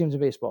probably worst teams in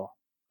baseball.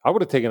 I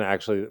would have taken it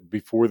actually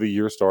before the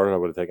year started. I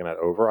would have taken that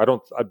over.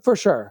 For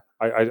sure.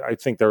 I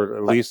think they're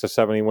at least a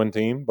 70-win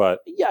team, but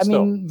yeah, I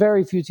mean,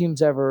 very few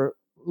teams ever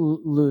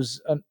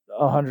lose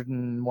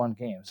 101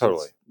 games.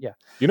 Totally. Yeah.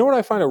 You know what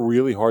I find it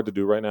really hard to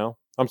do right now?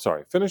 I'm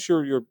sorry. Finish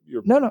your.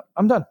 No,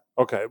 I'm done.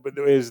 Okay, but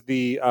is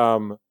the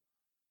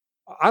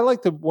I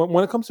like the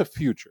when it comes to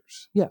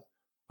futures. Yeah.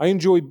 I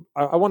enjoy.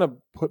 I want to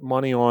put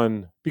money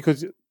on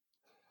because.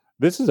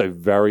 This is a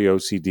very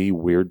OCD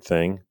weird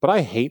thing, but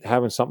I hate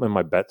having something in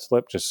my bet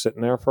slip just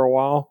sitting there for a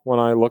while when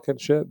I look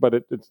at shit. But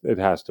it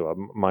has to.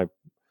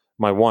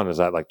 My one is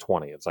at like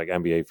 20. It's like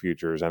NBA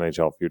futures,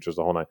 NHL futures,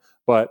 the whole night.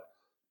 But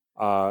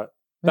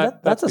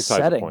that's a besides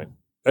setting. the point.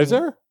 Is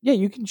there? Yeah,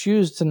 you can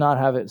choose to not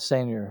have it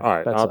say in your All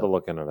right, bet I'll have to slip.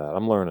 look into that.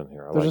 I'm learning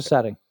here. I There's like a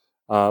setting.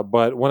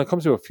 But when it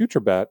comes to a future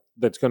bet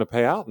that's going to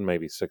pay out in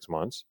maybe 6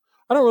 months,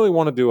 I don't really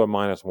want to do a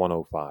minus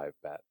 105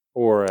 bet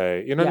or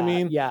you know what I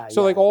mean? Yeah.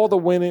 So like all the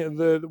winning,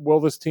 will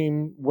this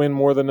team win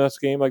more than this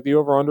game? Like the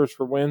over unders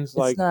for wins.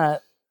 Like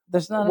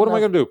There's not. what am I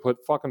enough- going to do?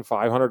 Put fucking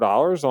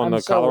 $500 on I'm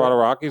the so- Colorado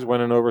Rockies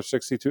winning over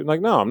 62?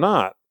 Like no, I'm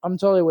not. I'm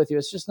totally with you.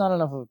 It's just not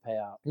enough of a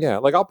payout. Yeah,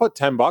 like I'll put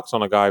 $10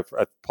 on a guy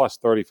at plus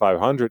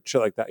 3,500,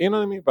 shit like that. You know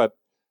what I mean? But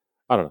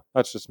I don't know.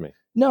 That's just me.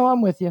 No,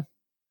 I'm with you.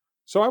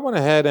 So I went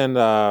ahead and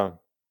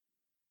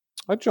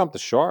I jumped the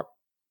sharp.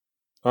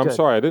 I'm Good.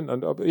 sorry, I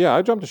didn't. Yeah,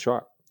 I jumped the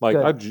sharp. Like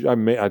I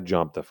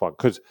jumped the fuck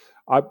because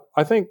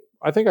I think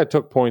I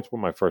took points with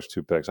my first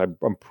two picks. I'm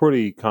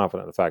pretty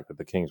confident in the fact that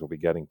the Kings will be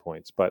getting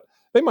points, but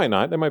they might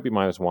not. They might be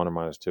 -1 or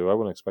 -2. I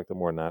wouldn't expect them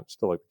more than that.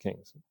 Still like the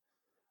Kings.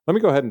 Let me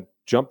go ahead and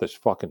jump this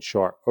fucking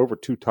sharp over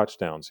 2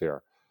 touchdowns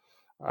here.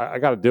 I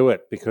got to do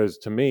it because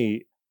to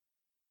me,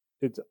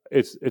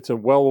 it's a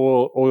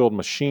well-oiled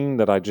machine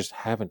that I just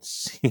haven't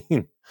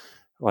seen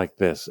like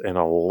this in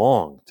a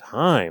long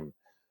time.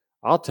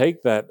 I'll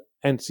take that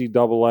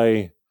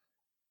NCAA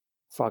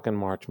fucking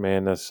March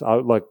Madness.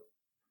 Like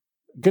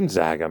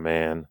Gonzaga,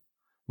 man,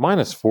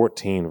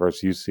 -14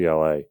 versus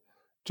UCLA.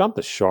 Jump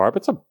the sharp.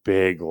 It's a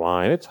big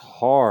line. It's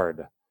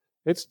hard.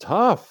 It's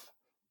tough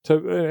to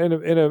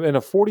in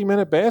a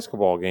 40-minute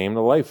basketball game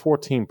to lay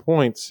 14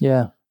 points.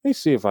 Yeah. Let me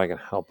see if I can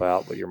help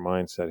out with your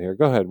mindset here.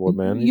 Go ahead,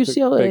 Woodman.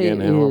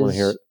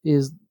 UCLA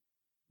is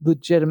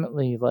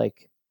legitimately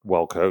like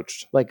well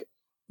coached. Like,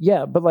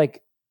 yeah, but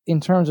like in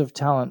terms of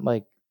talent,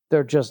 like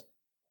they're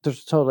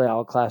totally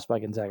outclassed by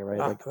Gonzaga, right?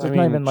 Like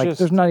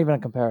there's not even a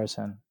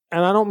comparison.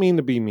 And I don't mean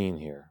to be mean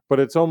here, but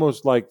it's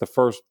almost like the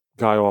first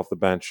guy off the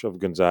bench of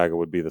Gonzaga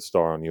would be the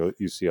star on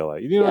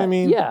UCLA. You know what I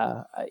mean?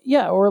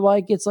 Yeah. Or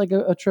like it's like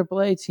a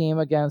AAA team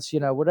against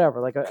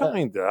whatever. Like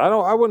kinda.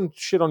 I wouldn't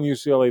shit on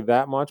UCLA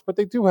that much, but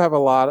they do have a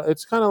lot.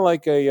 It's kind of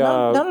like a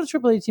not a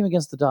AAA team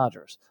against the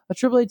Dodgers, a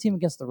AAA team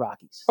against the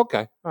Rockies.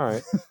 Okay, all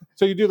right.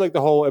 So you do like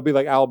the whole. It'd be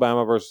like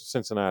Alabama versus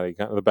Cincinnati,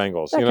 kind of the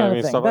Bengals. That you know what I kind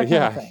mean? of Stuff thing. like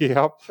That kind of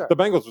yep. Sure. The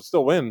Bengals would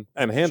still win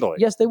and handle it.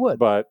 Yes, they would.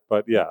 But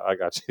yeah, I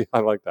got you.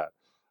 I like that.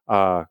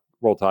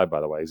 Roll Tide, by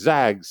the way.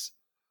 Zags,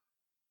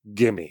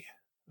 gimme.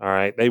 All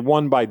right. They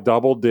won by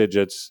double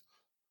digits.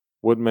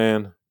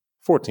 Woodman,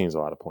 14 is a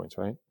lot of points,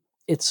 right?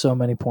 It's so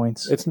many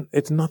points.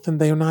 It's nothing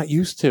they're not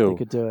used to. They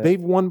could do it.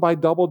 They've won by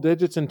double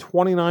digits in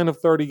 29 of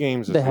 30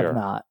 games this year. They have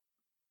not.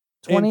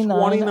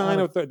 29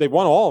 of 30. They've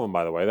won all of them,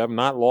 by the way. They have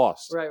not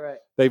lost. Right.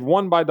 They've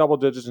won by double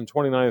digits in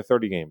 29 of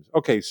 30 games.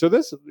 Okay, so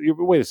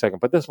wait a second,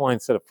 but this line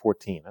said at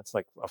 14. That's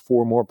like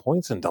 4 more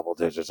points in double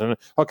digits. And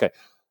okay,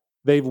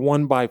 they've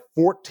won by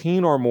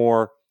 14 or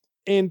more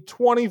in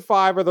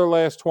 25 of their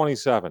last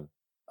 27.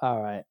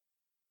 All right.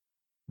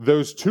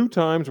 Those 2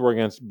 times were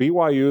against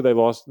BYU.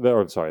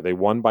 They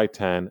won by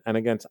 10. And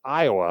against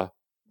Iowa,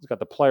 who's got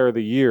the player of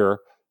the year,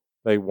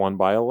 they won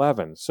by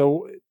 11.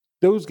 So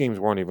those games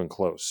weren't even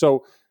close.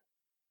 So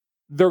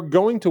they're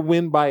going to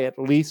win by at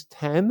least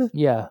 10.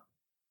 Yeah.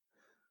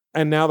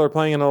 And now they're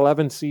playing an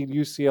 11 seed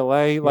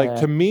UCLA. Like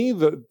to me,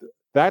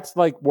 that's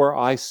like where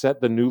I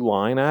set the new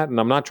line at. And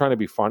I'm not trying to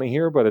be funny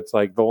here, but it's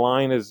like the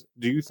line is,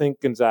 do you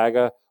think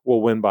Gonzaga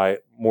will win by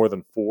more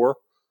than 4?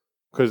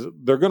 Because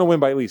they're going to win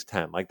by at least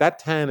 10. Like that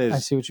 10 is. I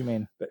see what you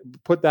mean.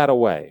 Put that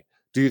away.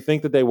 Do you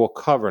think that they will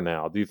cover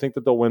now? Do you think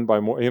that they'll win by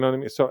more? You know what I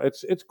mean? So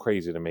it's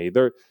crazy to me.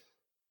 They're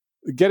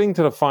getting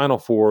to the Final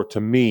Four. To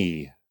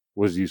me,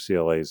 was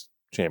UCLA's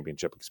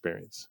championship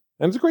experience,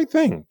 and it's a great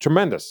thing.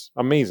 Tremendous,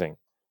 amazing.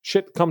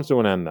 Shit comes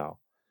to an end though.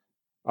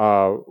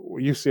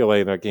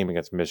 UCLA in that game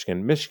against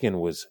Michigan.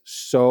 Michigan was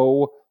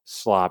so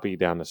sloppy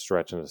down the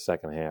stretch in the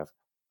second half.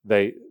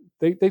 They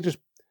just.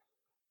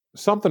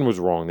 Something was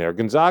wrong there.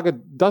 Gonzaga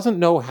doesn't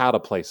know how to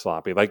play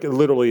sloppy. Like it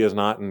literally is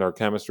not in their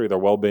chemistry, their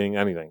well-being,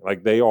 anything.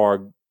 Like they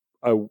are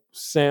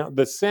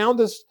the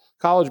soundest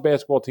college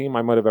basketball team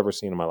I might have ever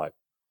seen in my life.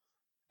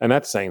 And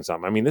that's saying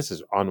something. I mean, this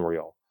is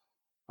unreal.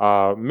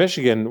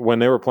 Michigan, when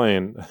they were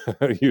playing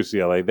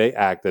UCLA, they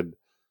acted.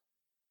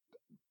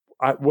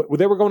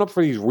 They were going up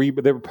for these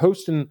they were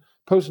posting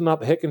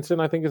up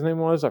Hickinson, I think his name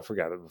was. I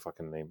forgot the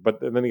fucking name.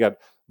 But then you got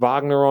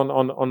Wagner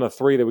on the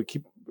 3. They would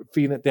keep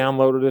feeding it down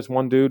low to this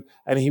one dude,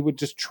 and he would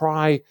just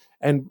try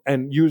and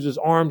use his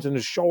arms and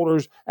his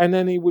shoulders, and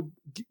then he would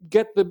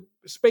get the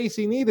space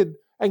he needed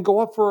and go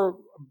up for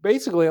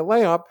basically a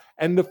layup,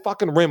 and the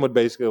fucking rim would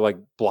basically like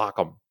block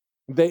him.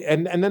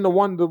 And then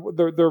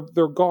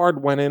their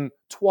guard went in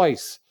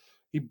twice.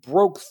 He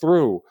broke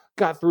through,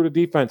 got through the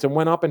defense, and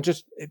went up and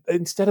just,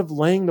 instead of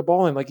laying the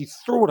ball in, like he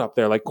threw it up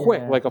there, like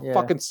quick, like a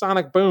fucking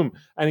sonic boom,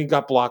 and he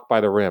got blocked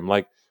by the rim.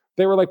 Like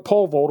they were like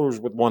pole vaulters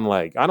with one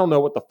leg. I don't know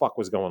what the fuck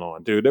was going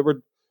on, dude.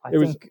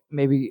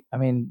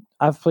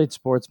 I've played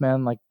sports,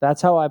 man. Like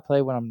that's how I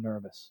play when I'm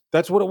nervous.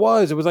 That's what it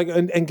was. It was like,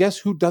 and guess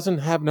who doesn't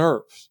have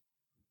nerves?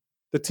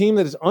 the team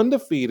that is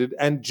undefeated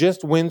and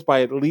just wins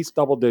by at least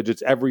double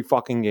digits every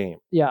fucking game.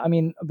 Yeah, I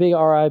mean, a big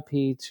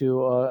RIP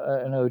to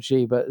an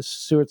OG, but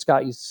Stuart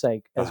Scott used to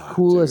say, as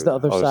cool as the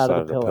other side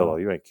of the pillow.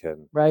 You ain't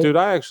kidding. Right? Dude,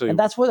 and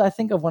that's what I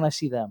think of when I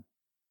see them.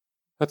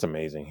 That's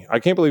amazing. I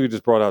can't believe you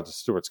just brought out the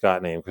Stuart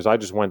Scott name because I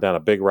just went down a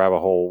big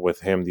rabbit hole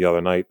with him the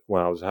other night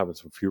when I was having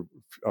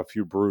a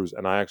few brews,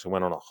 and I actually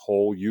went on a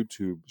whole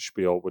YouTube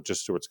spiel with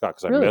just Stuart Scott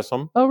because I miss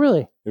him. Oh,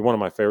 really? He's one of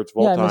my favorites of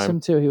all time. Yeah, I miss him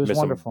too. He was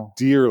wonderful.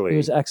 Dearly. He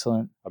was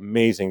excellent.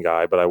 Amazing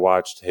guy, but I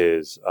watched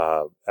his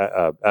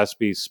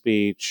SB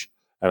speech,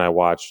 and I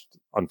watched,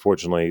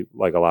 unfortunately,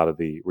 like a lot of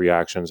the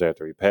reactions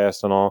after he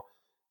passed and all,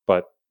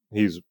 but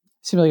he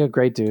seemed like a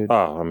great dude.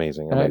 Oh,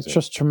 amazing. And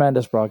just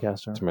tremendous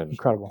broadcaster.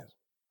 Incredible.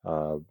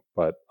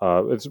 But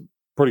it's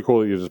pretty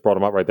cool that you just brought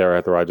him up right there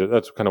after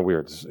that's kind of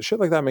weird. Shit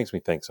like that makes me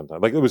think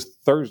sometimes. Like it was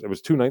Thursday. It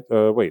was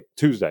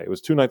Tuesday. It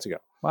was 2 nights ago.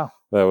 Wow.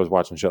 That I was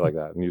watching shit like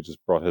that, and you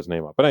just brought his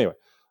name up. But anyway.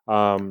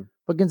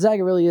 But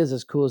Gonzaga really is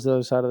as cool as the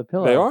other side of the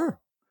pillow. They are.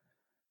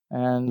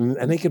 And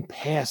they can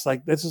pass.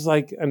 Like, this is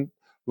like, and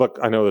look,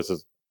 I know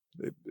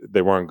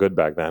they weren't good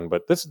back then,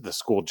 but this is the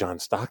school John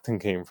Stockton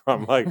came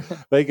from. Like,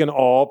 they can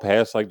all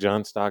pass like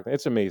John Stockton.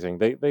 It's amazing.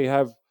 They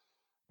have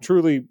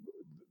truly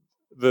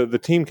the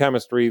team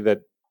chemistry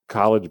that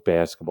college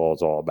basketball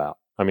is all about.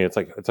 I mean, it's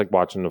like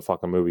watching the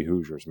fucking movie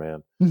Hoosiers,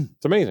 man.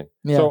 It's amazing.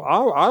 Yeah. So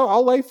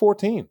I'll lay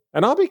 14,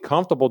 and I'll be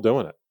comfortable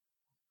doing it.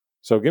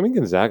 So give me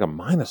Gonzaga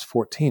minus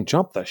 14.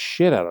 Jump the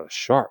shit out of the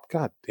Sharp.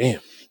 God damn.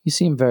 You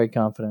seem very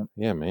confident.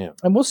 Yeah, man.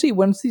 And we'll see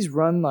once these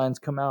run lines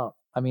come out.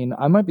 I mean,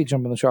 I might be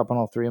jumping the Sharp on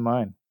all three of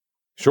mine.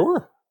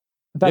 Sure.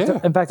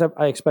 In fact,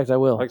 I expect I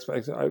will.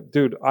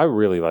 Dude, I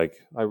really like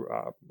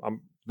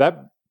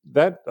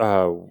that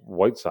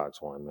White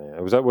Sox one,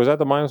 man. Was that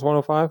the minus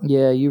 105?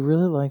 Yeah, you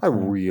really like that. I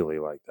really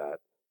like that.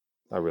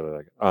 I really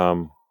like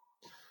it.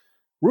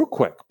 Real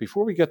quick,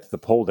 before we get to the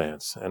pole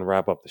dance and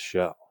wrap up the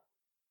show,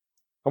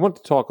 I want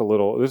to talk a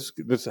little.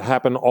 This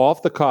happened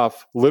off the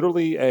cuff.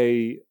 Literally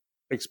a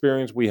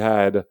experience we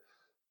had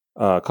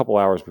a couple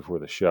hours before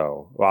the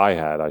show. Well,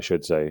 I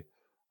should say.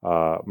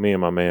 Me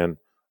and my man,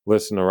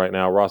 listener right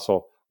now,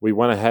 Russell. We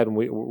went ahead and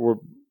we're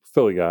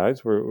Philly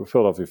guys. We're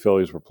Philadelphia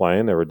Phillies were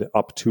playing. They were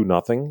up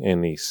 2-0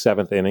 in the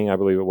 7th inning, I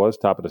believe it was,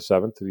 top of the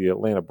 7th, to the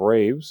Atlanta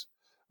Braves.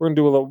 We're gonna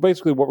do a little.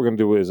 Basically, what we're gonna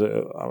do is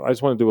I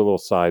just want to do a little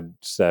side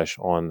sesh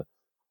on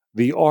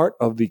the art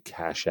of the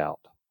cash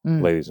out,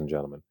 ladies and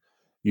gentlemen.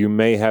 You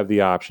may have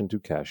the option to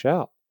cash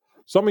out.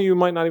 Some of you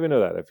might not even know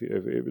that. If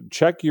you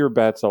check your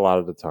bets a lot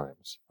of the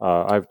times.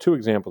 I have 2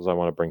 examples I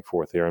want to bring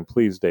forth here, and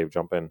please, Dave,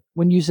 jump in.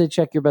 When you say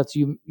check your bets,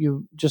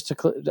 you just to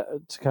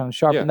kind of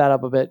sharpen that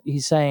up a bit.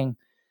 He's saying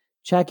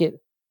check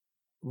it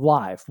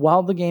live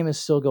while the game is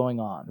still going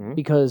on,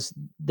 because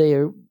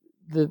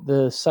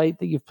the site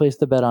that you've placed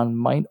the bet on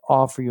might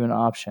offer you an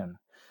option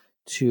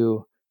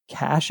to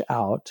cash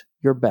out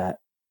your bet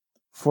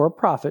for a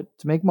profit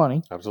to make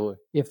money. Absolutely.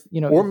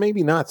 Or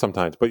maybe not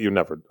sometimes, but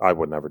I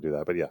would never do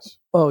that, but yes.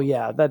 Oh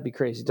yeah, that'd be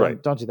crazy.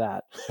 Don't do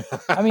that.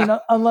 I mean,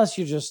 unless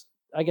you're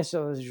trying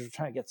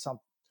to get something.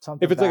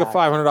 If it's back. like a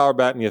 $500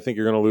 bet and you think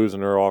you're going to lose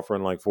and they're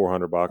offering like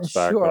 $400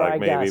 back, sure, like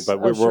maybe, guess.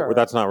 but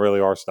that's not really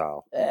our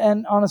style.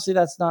 And honestly,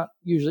 that's not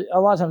usually, a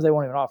lot of times they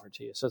won't even offer it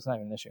to you. So it's not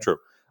even an issue. True.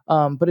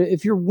 But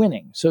if you're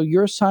winning, so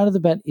your side of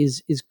the bet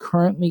is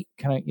currently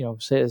kind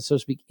of, so to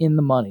speak, in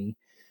the money,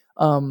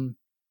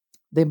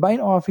 they might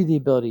offer you the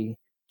ability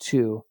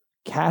to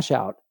cash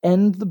out,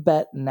 end the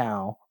bet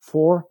now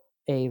for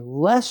a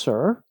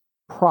lesser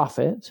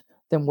profit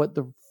than what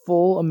the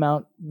full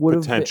amount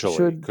would have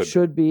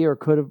should be or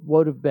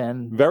would have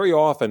been. Very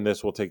often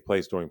this will take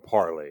place during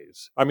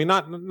parlays. I mean,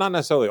 not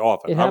necessarily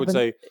often. I would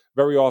say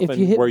very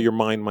often where your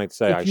mind might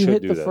say, I should do this.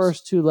 If you hit the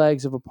first 2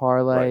 legs of a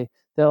parlay,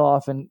 they'll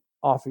often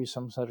offer you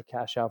some sort of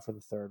cash out for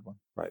the third one.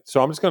 Right.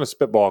 So I'm just going to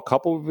spitball a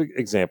couple of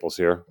examples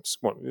here. Just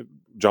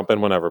jump in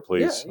whenever,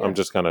 please. Yeah. I'm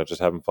just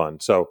having fun.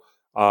 So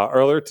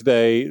earlier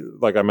today,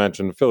 like I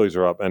mentioned, the Phillies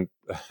are up and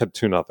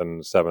 2-0 in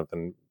the 7th,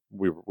 and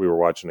we were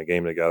watching the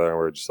game together, and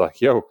we were just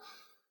like, yo.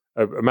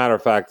 A matter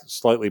of fact,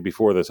 slightly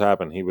before this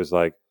happened, he was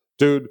like,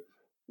 dude,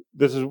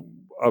 this is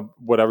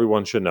what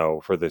everyone should know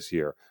for this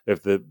year.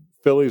 If the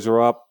Phillies are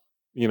up,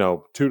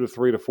 2 to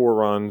 3 to 4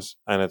 runs,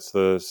 and it's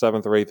the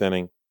 7th or 8th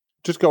inning,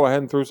 just go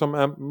ahead and throw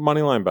some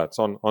money line bets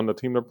on the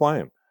team they're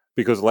playing.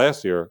 Because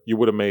last year, you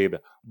would have made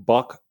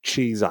buck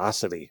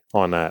cheesosity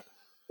on that.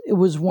 It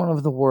was one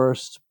of the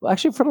worst.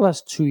 Actually, for the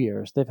last 2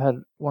 years, they've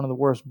had one of the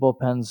worst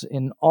bullpens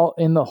in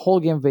the whole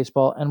game of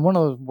baseball, and one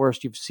of the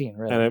worst you've seen,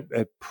 really. And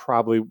it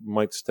probably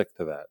might stick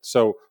to that.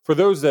 So for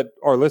those that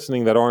are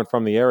listening that aren't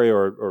from the area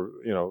or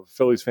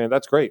Phillies fan,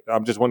 that's great. I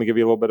just want to give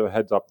you a little bit of a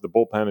heads up. The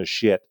bullpen is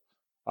shit.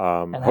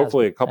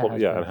 Hopefully a couple,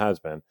 it has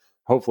been.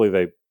 Hopefully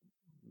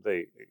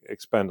they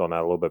expend on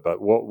that a little bit,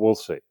 but we'll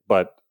see.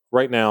 But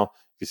right now,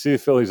 if you see the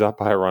Phillies up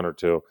by a run or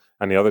 2,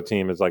 and the other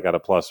team is like at a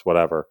plus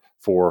whatever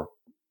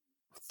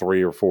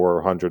 300 or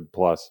 400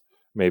 plus,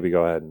 maybe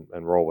go ahead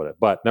and roll with it.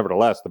 But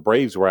nevertheless, the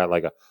Braves were at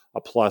like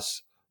a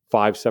plus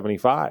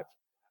 575.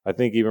 I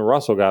think even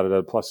Russell got it at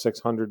a plus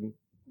 600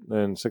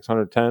 and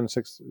 610,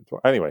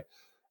 anyway.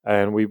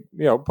 And we,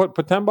 put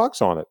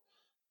 $10 on it.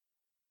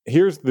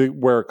 Here's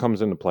where it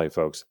comes into play,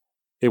 folks.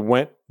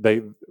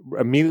 They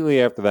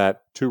immediately after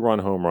that 2-run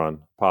home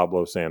run,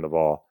 Pablo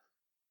Sandoval.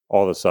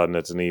 All of a sudden,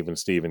 it's an even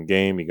Steven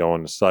game. You go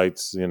on the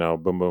sites, boom,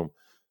 boom.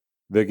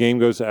 The game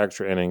goes to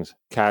extra innings.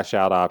 Cash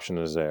out option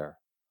is there.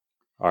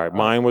 All right,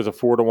 mine was a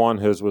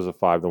 4-1. His was a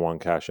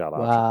 5-1 cash out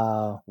option.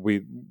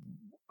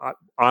 Wow.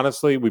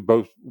 Honestly, we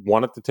both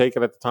wanted to take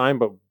it at the time,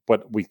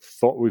 but we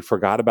thought we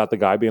forgot about the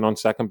guy being on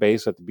second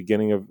base at the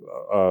beginning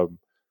of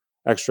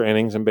extra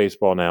innings in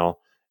baseball now,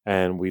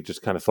 and we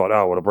just kind of thought,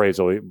 oh, well, the Braves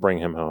will bring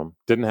him home.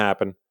 Didn't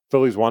happen.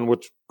 Phillies won,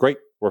 which great.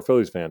 We're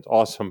Phillies fans,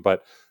 awesome.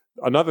 But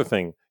another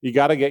thing, you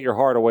got to get your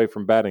heart away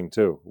from betting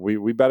too.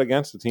 We bet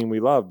against the team we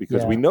love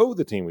because we know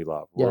the team we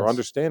love. We're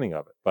understanding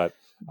of it, but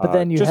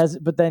then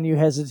you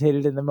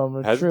hesitated in the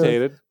moment of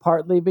truth,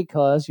 partly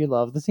because you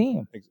love the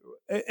team.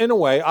 In a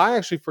way, I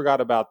actually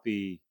forgot about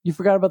You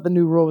forgot about the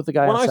new rule with the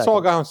guy. When I saw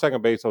a guy on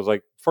second base, I was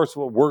like, first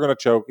of all, we're going to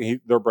choke.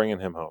 They're bringing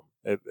him home,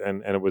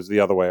 and it was the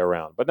other way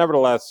around. But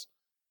nevertheless,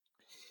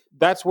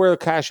 that's where the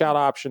cash out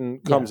option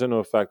comes into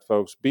effect,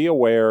 folks. Be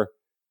aware,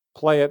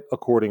 play it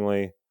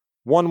accordingly.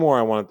 One more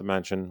I wanted to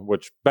mention,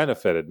 which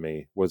benefited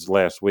me, was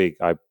last week.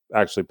 I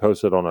actually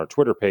posted on our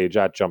Twitter page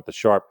at Jump the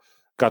Sharp.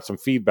 Got some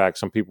feedback.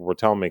 Some people were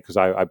telling me because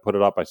I put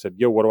it up. I said,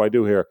 "Yo, what do I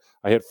do here?"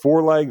 I hit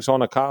 4 legs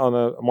on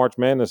a March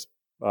Madness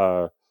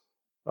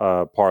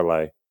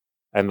parlay,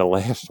 and the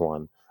last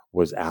one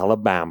was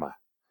Alabama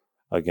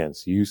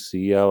against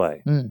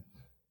UCLA.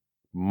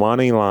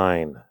 Money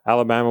line.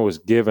 Alabama was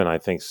given, I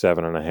think,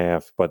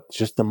 7.5, but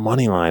just the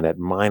money line at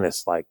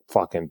minus like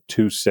fucking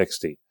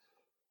 260.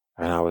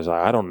 And I was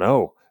like, I don't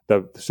know.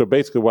 So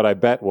basically what I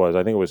bet was,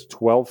 I think it was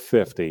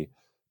 $12.50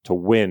 to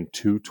win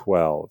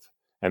 212.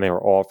 And they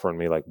were offering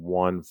me like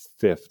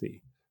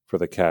 $150 for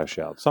the cash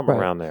out, something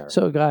around there.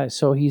 So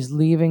guys, he's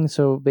leaving.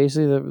 So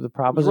basically the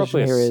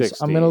proposition here is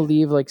 60. I'm going to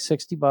leave like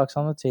 $60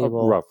 on the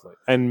table. Roughly.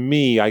 And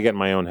I get in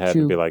my own head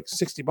and be like,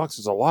 $60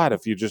 is a lot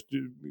if you just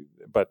do,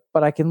 but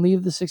I can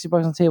leave the $60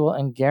 on the table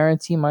and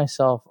guarantee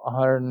myself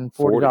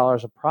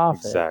 $140 of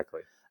profit.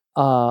 Exactly.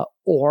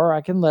 Or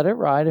I can let it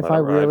ride if I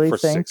really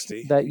think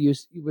 60. that you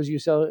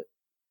sell it.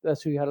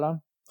 That's who you had it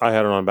on? I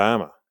had it on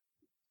Bama.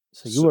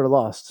 So you would have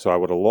lost. So I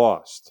would have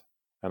lost.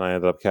 And I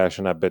ended up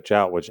cashing that bitch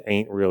out, which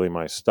ain't really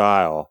my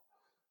style.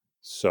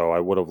 So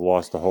I would have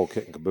lost the whole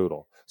kit and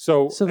caboodle.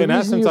 So in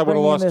essence, I would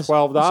have lost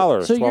 $12,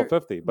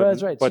 $12.50. But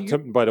that's right.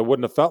 But it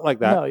wouldn't have felt like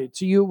that. No,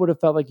 so you would have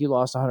felt like you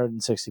lost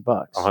 $160.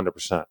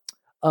 100%.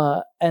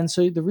 And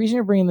so the reason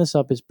you're bringing this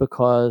up is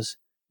because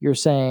you're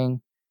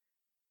saying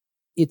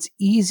it's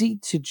easy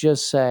to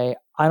just say,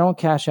 I don't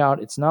cash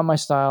out. It's not my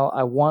style.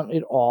 I want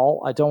it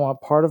all. I don't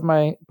want part of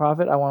my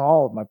profit. I want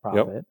all of my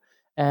profit. Yep.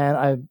 And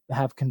I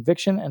have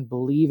conviction and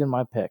believe in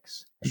my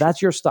picks. That's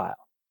your style.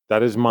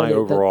 That is my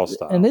overall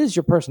style. And it is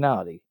your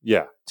personality.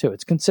 Yeah. Too.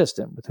 It's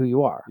consistent with who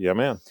you are. Yeah,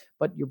 man.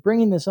 But you're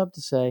bringing this up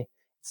to say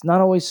it's not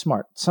always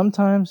smart.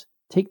 Sometimes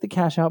take the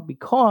cash out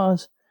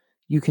because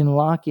you can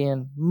lock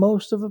in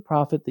most of the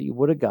profit that you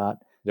would have got.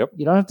 Yep.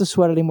 You don't have to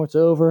sweat it anymore. It's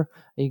over.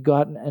 And you go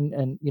out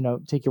and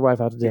take your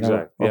wife out to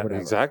dinner.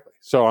 Exactly.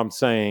 So I'm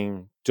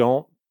saying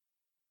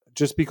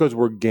just because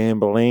we're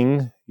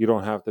gambling, you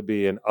don't have to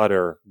be an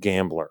utter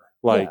gambler.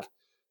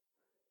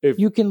 If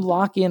you can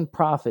lock in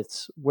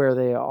profits where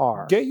they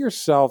are. Get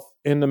yourself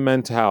in the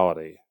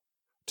mentality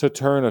to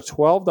turn a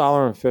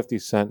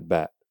 $12.50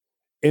 bet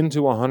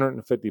into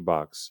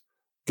 $150.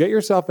 Get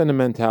yourself in the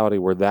mentality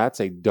where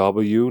that's a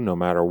W no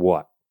matter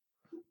what.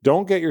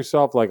 Don't get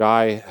yourself like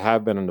I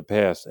have been in the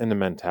past in the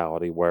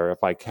mentality where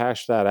if I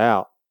cash that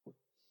out,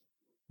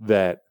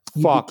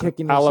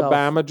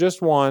 Alabama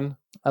just won.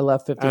 I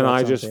left 50 and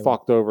I just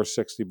fucked over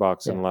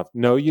 $60 and left.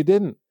 No, you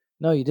didn't.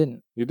 No, you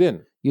didn't. You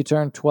didn't. You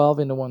turned 12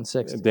 into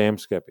 160. Damn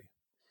Skippy.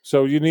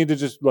 So you need to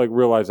just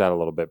realize that a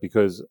little bit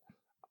because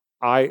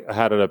I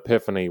had an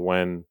epiphany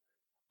when,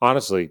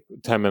 honestly,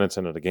 10 minutes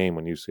into the game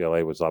when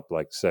UCLA was up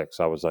 6,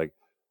 I was like,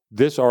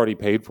 this already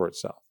paid for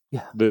itself.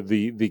 Yeah.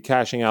 The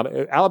cashing out.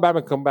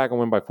 Alabama come back and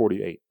win by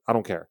 48. I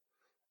don't care.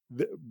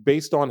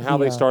 Based on how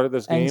they started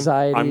this game,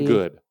 I'm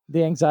good.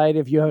 The anxiety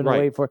of you having to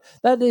wait for it.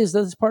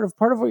 That's part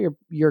of what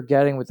you're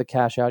getting with the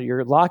cash out.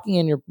 You're locking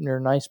in your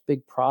nice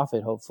big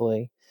profit,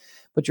 hopefully,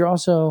 but you're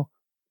also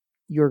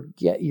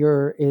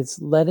it's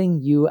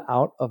letting you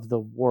out of the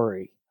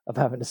worry of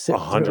having to sit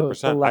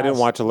 100%. I didn't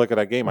watch a lick of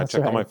that game. I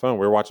checked on my phone.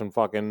 We were watching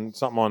fucking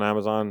something on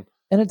Amazon.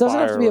 And it doesn't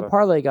have to be a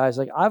parlay, guys.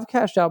 Like I've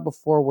cashed out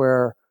before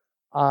where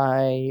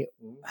I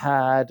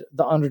had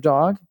the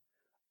underdog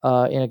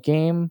in a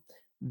game.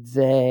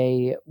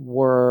 They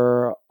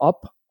were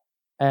up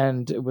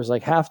and it was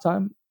like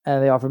halftime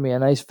and they offered me a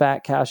nice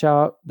fat cash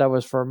out that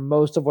was for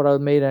most of what I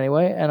made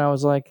anyway. And I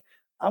was like,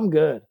 I'm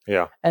good.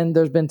 Yeah. And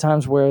there's been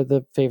times where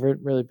the favorite,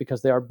 really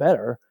because they are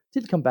better,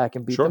 did come back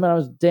and beat them. And I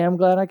was damn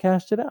glad I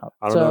cashed it out.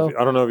 I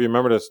don't know if you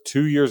remember this.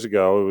 2 years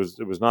ago,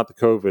 it was not the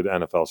COVID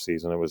NFL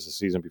season. It was the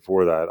season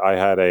before that. I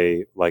had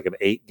an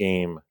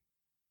 8-game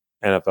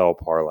NFL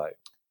parlay.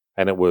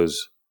 And it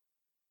was,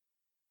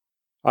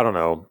 I don't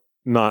know,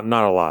 Not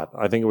a lot.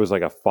 I think it was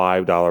like a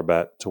 $5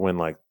 bet to win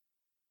like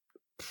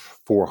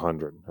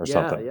 400 or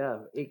something. Yeah,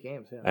 8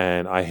 games. Yeah.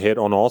 And I hit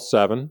on all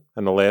 7.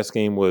 And the last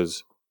game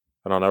was,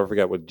 and I'll never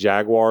forget, with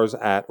Jaguars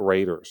at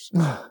Raiders.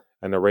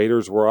 And the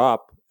Raiders were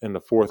up in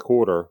the fourth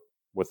quarter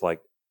with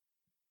like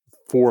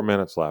 4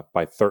 minutes left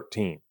by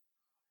 13.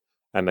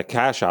 And the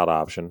cash out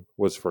option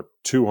was for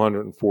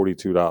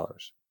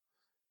 $242.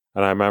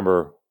 And I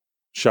remember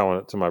showing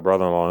it to my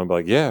brother-in-law and be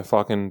like, yeah,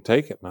 fucking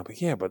take it. And I'm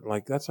like, yeah, but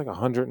like that's like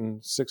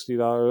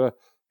 $160.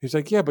 He's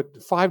like, yeah, but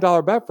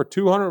 $5 bet for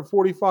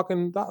 $240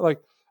 fucking like.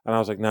 And I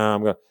was like, nah,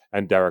 I'm gonna.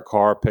 And Derek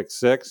Carr picked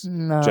 6.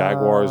 No.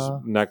 Jaguars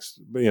next,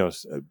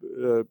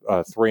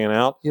 3 and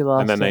out, You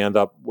lost and then they it. end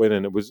up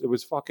winning. It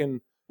was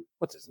fucking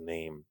what's his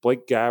name,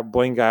 Blaine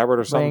Gabbert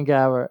or something, Blaine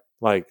Gabbert.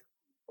 like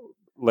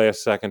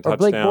last second Or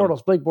touchdown.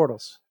 Blake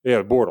Bortles.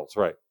 Yeah, Bortles,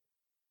 right.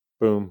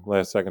 Boom,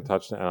 last second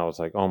touchdown. And I was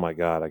like, oh my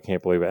God, I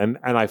can't believe it. And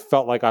I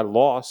felt like I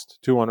lost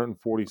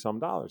 $240 some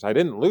dollars. I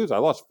didn't lose. I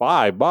lost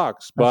 $5,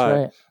 That's but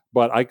right.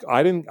 but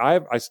I didn't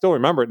I still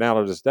remember it now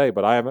to this day,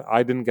 but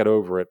I didn't get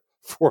over it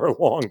for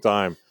a long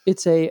time.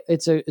 It's a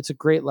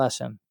great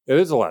lesson. It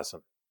is a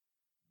lesson.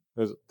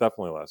 It's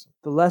definitely a lesson.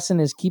 The lesson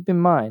is, keep in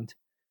mind,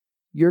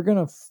 you're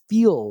gonna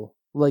feel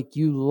like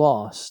you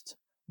lost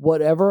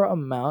whatever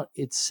amount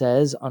it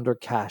says under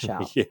cash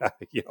out. Yeah,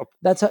 yep.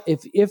 That's how,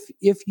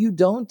 if you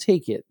don't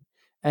take it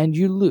and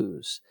you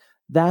lose,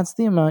 that's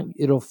the amount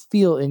it'll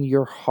feel in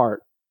your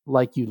heart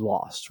like you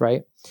lost,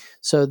 right?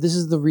 So this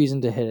is the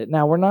reason to hit it.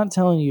 Now, we're not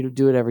telling you to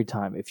do it every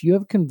time. If you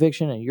have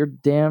conviction and you're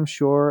damn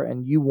sure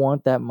and you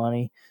want that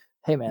money,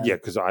 hey man, Yeah,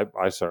 because I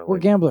certainly we're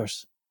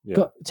gamblers. Yeah.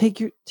 Go,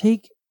 take it,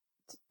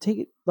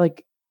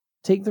 like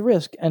take the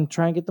risk and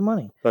try and get the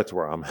money. That's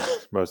where I'm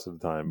at most of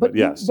the time. But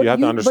yes, you have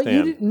to But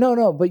understand.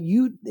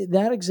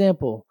 that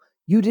example,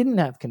 you didn't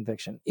have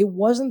conviction. It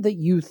wasn't that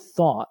you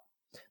thought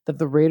that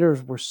the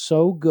Raiders were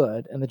so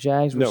good and the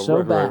Jags were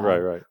so bad.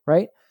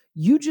 Right?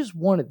 You just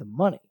wanted the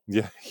money.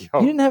 Yeah. You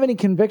didn't have any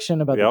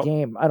conviction about Yep. the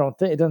game. I don't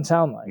think. It doesn't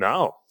sound like.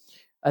 No.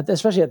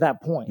 Especially at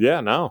that point.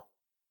 Yeah, no.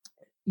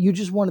 You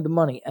just wanted the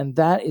money, and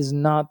that is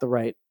not the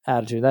right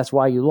attitude. That's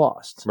why you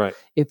lost. Right.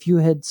 If you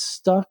had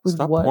stuck with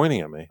Stop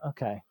pointing at me.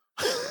 Okay.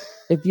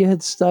 If you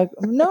had stuck,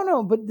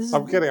 no, but this is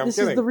I'm kidding. This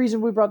is the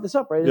reason we brought this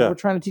up, right? Yeah. We're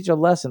trying to teach a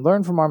lesson.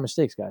 Learn from our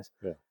mistakes, guys.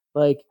 Yeah.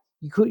 Like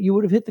you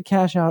would have hit the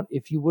cash out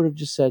if you would have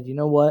just said, you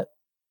know what,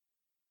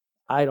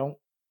 I don't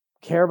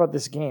care about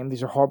this game.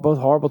 These are both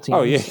horrible teams.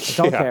 Oh yeah, I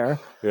don't care.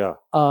 Yeah.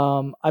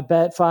 I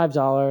bet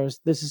 $5.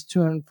 This is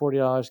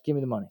 $240. Give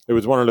me the money. It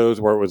was one of those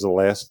where it was the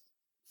last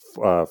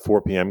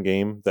 4 p.m.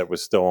 game that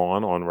was still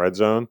on Red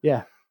Zone.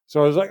 Yeah.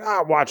 So I was like,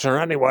 I'm watching her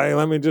anyway.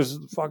 Let me just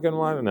fucking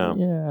watch it now.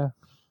 Yeah.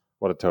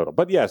 What a total.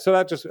 But yeah, so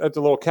that's a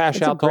little cash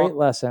It's out a great talk.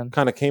 lesson.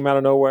 Kind of came out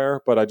of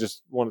nowhere, but I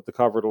just wanted to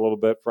cover it a little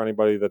bit for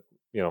anybody that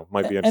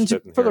might be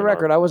interested. For the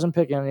record, I wasn't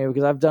picking on you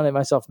because I've done it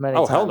myself many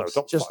times. Oh hell no!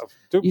 Don't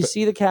dude, you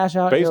see the cash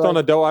out based on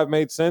like, the dough I've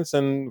made since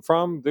and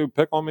from. Dude,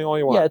 pick on me all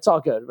you want. Yeah, it's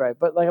all good, right?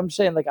 But like I'm just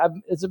saying, like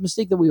it's a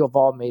mistake that we've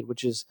all made,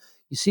 which is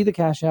you see the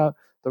cash out.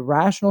 The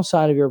rational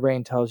side of your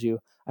brain tells you,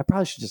 I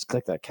probably should just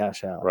click that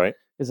cash out, right?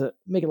 Because it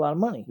make a lot of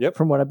money. Yep.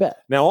 From what I bet.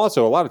 Now,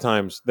 also, a lot of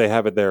times they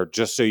have it there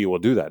just so you will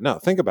do that. No,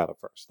 think about it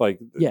first. Like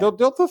they'll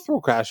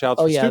throw cash outs.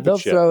 Oh for yeah, stupid they'll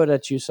shit. throw it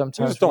at you sometimes.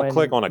 You just don't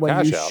click on a when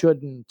cash you out.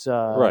 Shouldn't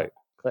right.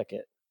 click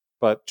it.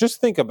 But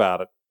just think about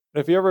it.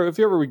 If you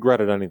ever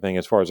regretted anything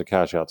as far as a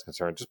cash out's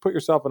concerned, just put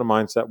yourself in a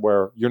mindset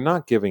where you're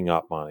not giving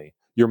up money.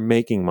 You're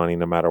making money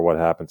no matter what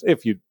happens.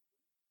 If you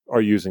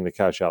are using the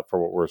cash out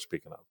for what we're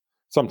speaking of,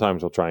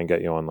 sometimes we'll try and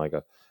get you on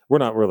we're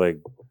not really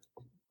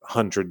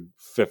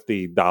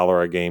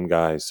 $150 a game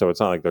guys, so it's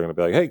not like they're going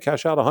to be like, hey,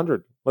 cash out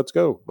 100, let's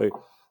go.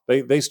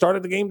 They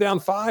started the game down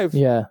 5.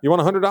 Yeah, you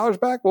want $100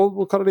 back?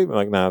 We'll cut it even.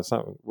 Like, nah, it's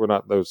not. We're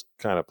not those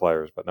kind of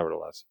players. But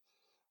nevertheless,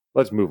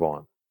 let's move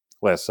on.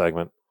 Last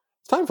segment.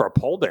 It's time for a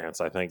pole dance,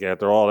 I think,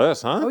 after all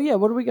this, huh? Oh yeah,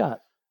 what do we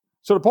got?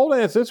 So the pole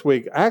dance this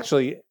week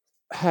actually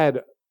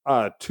had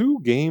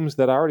 2 games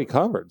that I already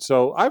covered.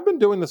 So I've been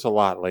doing this a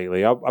lot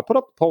lately. I put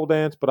up the pole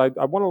dance, but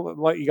I want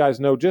to let you guys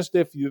know, just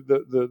if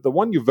the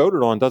one you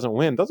voted on doesn't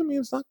win, doesn't mean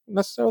it's not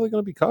necessarily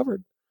going to be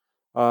covered.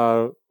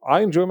 I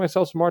enjoy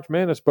myself some March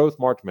Madness, both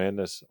March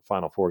Madness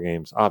Final 4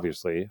 games.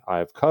 Obviously,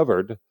 I've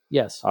covered.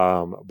 Yes.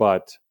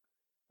 But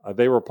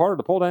they were part of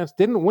the pole dance.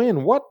 Didn't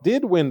win. What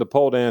did win the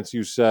pole dance,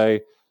 you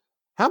say?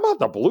 How about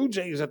the Blue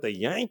Jays at the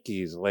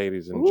Yankees,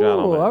 ladies and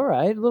gentlemen? All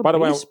right. A little By the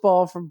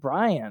baseball from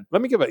Brian.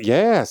 Let me give it.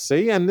 Yeah,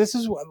 see? And this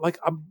is what,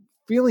 I'm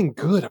feeling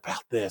good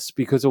about this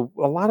because a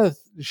lot of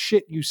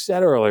shit you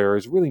said earlier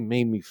has really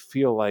made me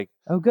feel like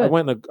good. I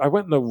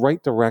went in the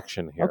right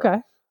direction here.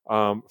 Okay.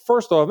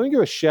 First off, let me give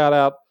a shout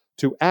out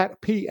to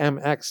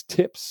 @PMX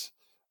Tips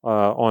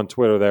on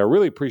Twitter there.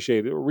 Really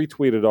appreciate it.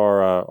 Retweeted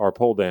our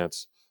pole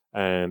dance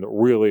and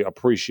really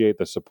appreciate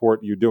the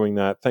support you doing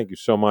that. Thank you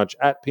so much.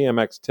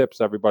 @PMX Tips,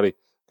 everybody.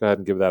 Go ahead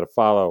and give that a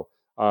follow.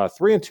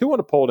 3-2 on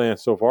the pole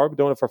dance so far. I've been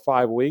doing it for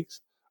 5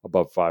 weeks.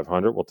 Above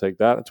 500, we'll take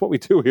that. That's what we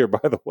do here,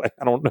 by the way.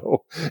 I don't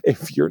know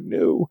if you're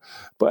new,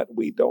 but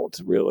we don't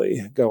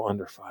really go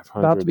under 500.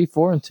 About to be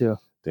 4-2.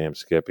 Damn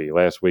Skippy.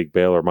 Last week,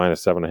 Baylor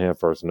 -7.5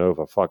 versus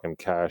Nova. Fucking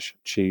cash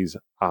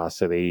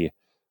cheese-osity.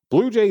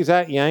 Blue Jays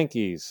at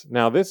Yankees.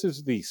 Now, this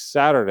is the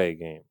Saturday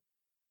game.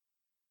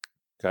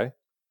 Okay?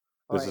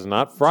 This is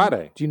not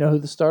Friday. Do you know who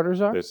the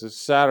starters are? This is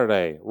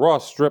Saturday.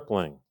 Ross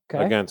Stripling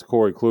against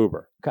Corey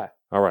Kluber. Okay.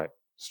 All right.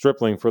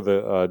 Stripling for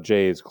the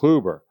Jays.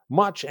 Kluber.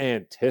 Much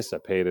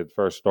anticipated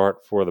first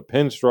start for the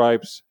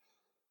Pinstripes.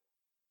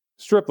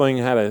 Stripling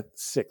had a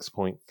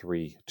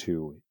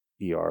 6.32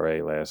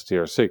 ERA last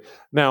year. See,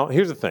 now,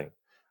 here's the thing.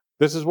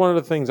 This is one of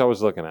the things I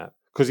was looking at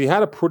because he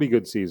had a pretty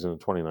good season in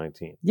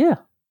 2019. Yeah.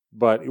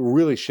 But it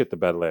really shit the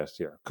bed last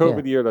year.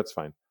 COVID year, that's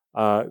fine.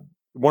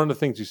 One of the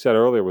things you said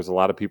earlier was a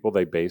lot of people,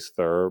 they base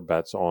their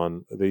bets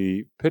on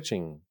the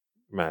pitching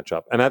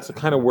matchup. And that's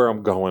kind of where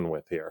I'm going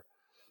with here.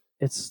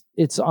 It's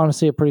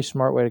honestly a pretty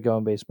smart way to go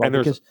in baseball. And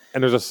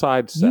there's a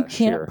side set you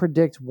can't here.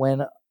 predict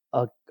when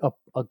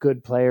a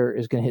good player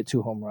is going to hit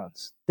 2 home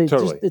runs.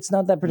 Totally. It's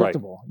not that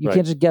predictable. Right. You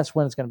can't just guess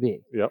when it's going to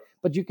be. Yep.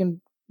 But you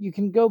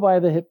can go by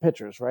the hit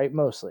pitchers, right?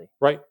 Mostly.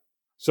 Right.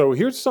 So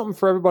here's something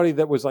for everybody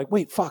that was like,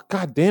 wait, fuck,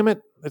 God damn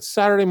it. It's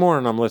Saturday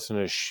morning. I'm listening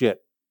to this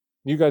shit.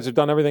 You guys have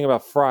done everything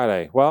about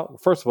Friday. Well,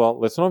 first of all,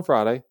 listen on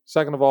Friday.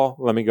 Second of all,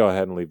 let me go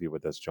ahead and leave you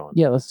with this, John.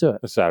 Yeah, let's do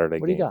it. The Saturday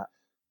What game. do you got?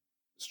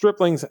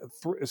 Stripling's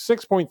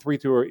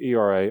 6.32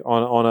 ERA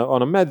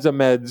on a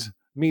meds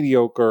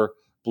mediocre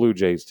Blue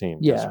Jays team.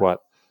 Yeah. Guess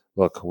what?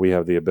 Look, we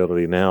have the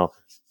ability now.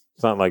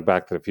 It's not like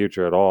Back to the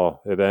Future at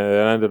all. It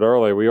ended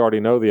early. We already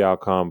know the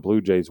outcome.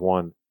 Blue Jays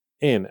won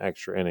in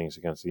extra innings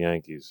against the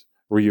Yankees.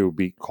 Ryu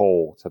beat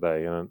Cole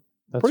today, and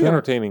pretty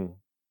entertaining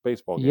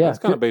baseball game. Yeah, That's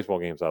kind of baseball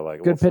games I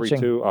like. Good pitching.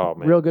 3-2. Oh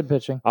man, real good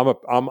pitching.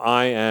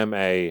 I am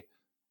a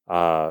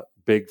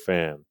big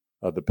fan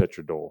of the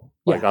pitcher duel.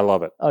 Like I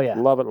love it. Oh yeah,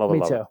 love it. Me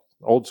too. It.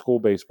 Old school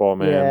baseball,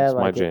 man. Yeah, it's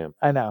like my jam.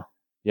 I know.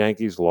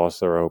 Yankees lost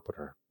their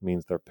opener.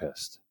 Means they're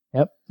pissed.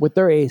 Yep, with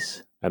their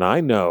ace. And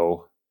I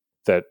know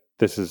that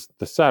this is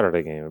the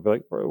Saturday game. I'd be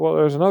like, well,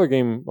 there's another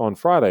game on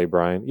Friday,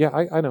 Brian. Yeah,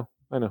 I know.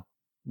 The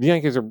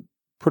Yankees are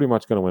pretty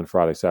much going to win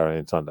Friday, Saturday,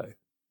 and Sunday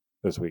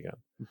this weekend.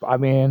 I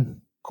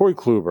mean, Corey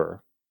Kluber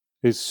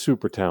is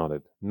super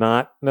talented.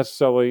 Not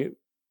necessarily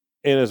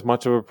in as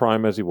much of a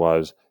prime as he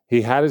was.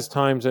 He had his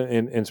times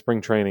in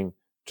spring training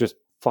just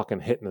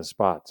fucking hitting his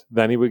spots.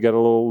 Then he would get a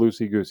little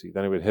loosey-goosey.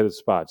 Then he would hit his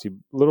spots. A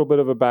little bit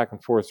of a back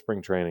and forth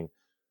spring training.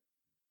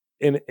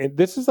 And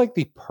this is like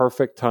the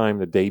perfect time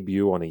to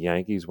debut on the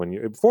Yankees when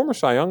you former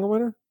Cy Young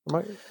winner.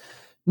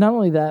 Not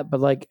only that, but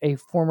like a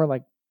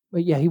former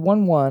he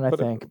won one, I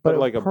think, but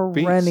like a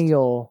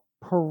perennial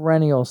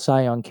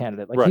Cy Young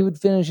candidate. Like he would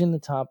finish in the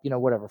top,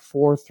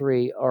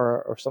 4-3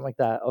 or something like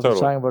that of the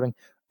Cy Young voting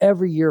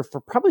every year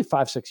for probably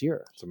 5-6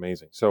 years. It's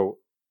amazing. So,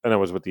 and it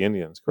was with the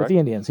Indians, correct? With the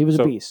Indians, he was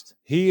a beast.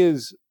 He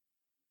is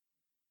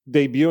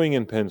debuting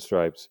in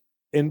pinstripes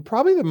in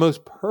probably the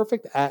most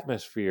perfect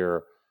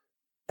atmosphere.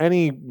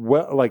 Any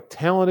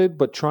talented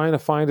but trying to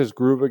find his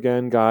groove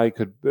again guy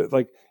could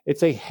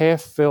it's a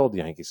half-filled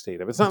Yankee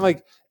Stadium. It's not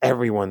like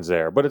everyone's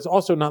there, but it's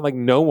also not like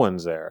no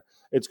one's there.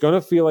 It's going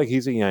to feel like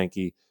he's a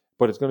Yankee,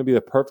 but it's going to be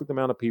the perfect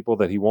amount of people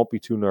that he won't be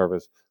too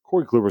nervous.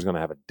 Corey Kluber's going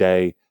to have a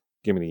day.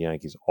 Give me the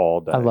Yankees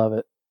all day. I love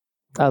it.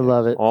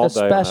 All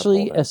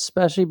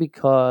especially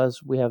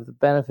because we have the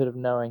benefit of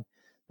knowing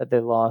that they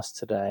lost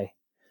today,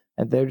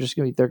 and they're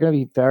going to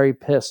be very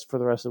pissed for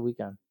the rest of the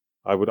weekend.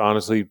 I would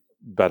honestly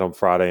bet on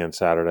Friday and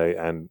Saturday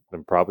and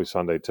probably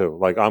Sunday too.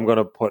 Like I'm going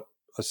to put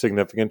a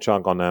significant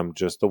chunk on them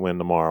just to win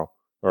tomorrow,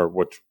 or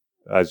which,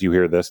 as you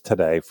hear this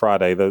today,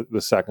 Friday, the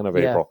 2nd of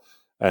April,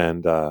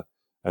 and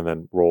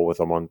then roll with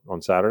them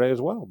on Saturday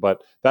as well.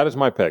 But that is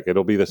my pick.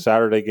 It'll be the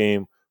Saturday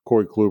game.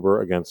 Corey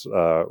Kluber against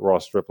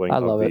Ross Stripling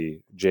of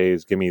the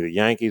Jays. Give me the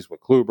Yankees with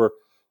Kluber.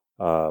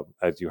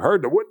 As you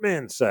heard the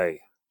Woodman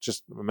say,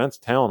 just immense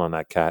talent on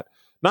that cat.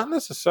 Not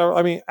necessarily.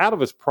 I mean, out of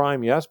his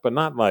prime, yes, but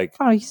not like.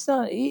 Oh, he's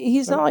not.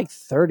 He's not like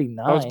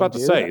 39. I was about to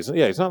say,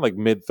 he's not like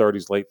mid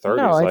 30s, late 30s.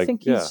 No, I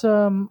think he's.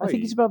 I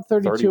think he's about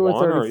 32 or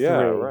 33.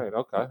 Right.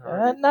 Okay.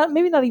 Right.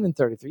 Maybe not even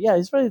 33. Yeah,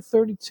 he's probably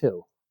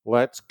 32.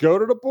 Let's go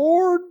to the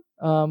board.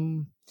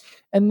 And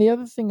the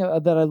other thing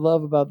that I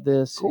love about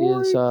this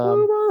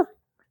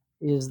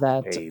is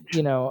that age.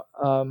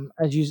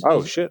 as you.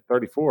 Oh shit,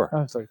 34.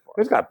 Oh, 34.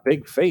 He's got a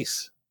big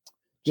face.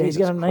 Yeah, he's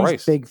got a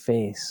nice big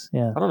face.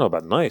 Yeah. I don't know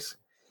about nice.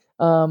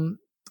 The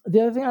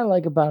other thing I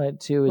like about it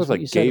too is it was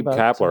like Gabe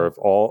Kapler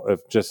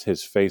if just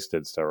his face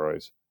did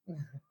steroids.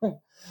 The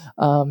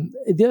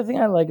other thing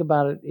I like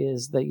about it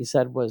is that you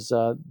said was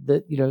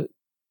that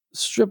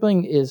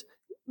Stripling is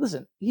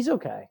he's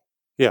okay.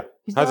 Yeah,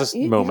 he's moments.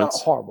 He's not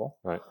horrible,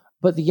 right?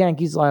 But the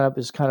Yankees lineup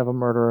is kind of a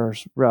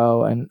murderer's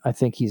row, and I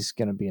think he's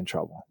going to be in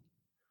trouble.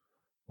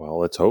 Well,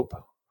 let's hope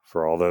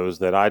for all those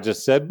that I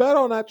just said bet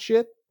on that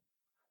shit.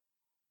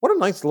 What a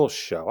nice little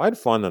show. I had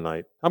fun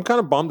tonight. I'm kind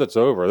of bummed it's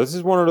over. This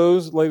is one of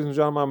those, ladies and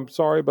gentlemen, I'm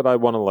sorry, but I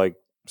want to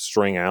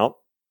string out,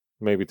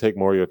 maybe take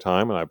more of your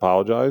time, and I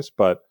apologize,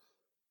 but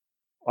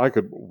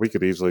we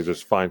could easily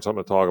just find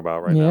something to talk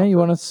about right now. Yeah, you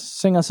want to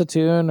sing us a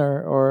tune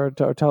or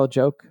tell a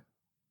joke?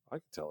 I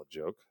can tell a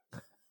joke.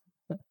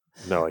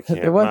 No, I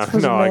can't. There once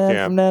was No, a I man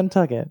can't. from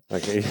Nantucket.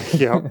 Okay.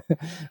 Yep.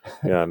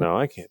 Yeah, no,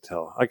 I can't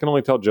tell. I can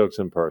only tell jokes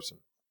in person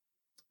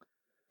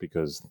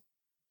because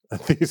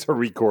these are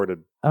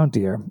recorded. Oh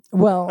dear.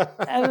 Well,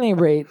 at any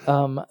rate,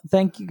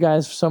 thank you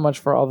guys so much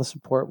for all the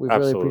support. We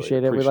really Absolutely.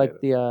 appreciate it. We Appreciate like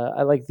the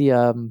I like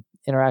the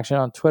interaction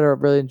on Twitter.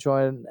 Really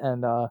enjoyed it,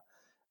 and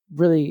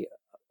really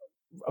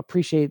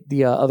appreciate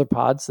the other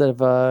pods that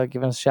have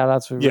given us shout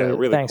outs. Yeah,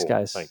 really Thanks, cool.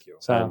 guys. Thank you.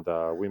 So,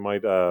 And we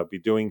might be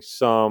doing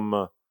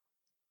some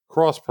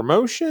cross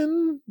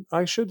promotion,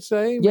 I should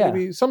say. Yeah.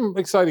 Maybe some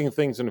exciting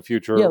things in the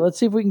future. yeah, let's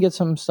see if we can get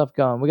some stuff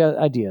going. We got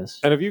ideas.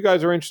 And if you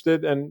guys are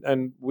interested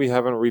and we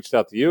haven't reached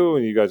out to you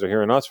and you guys are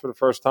hearing us for the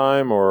first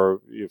time,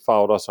 or you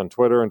followed us on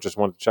Twitter and just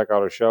wanted to check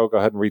out our show, go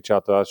ahead and reach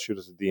out to us, shoot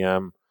us a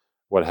DM,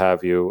 what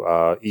have you.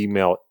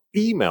 Email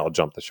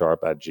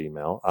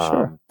jumpthesharp@gmail.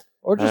 Sure.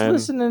 Or just and-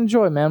 listen and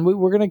enjoy, man.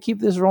 We're going to keep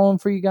this rolling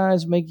for you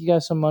guys, make you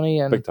guys some money,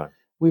 and Big time.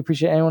 we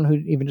appreciate anyone who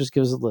even just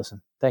gives us a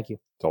listen. Thank you.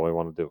 That's all we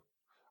want to do.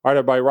 All right,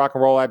 everybody, rock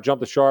and roll at Jump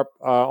the Sharp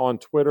on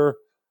Twitter.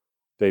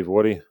 Dave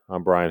Woody,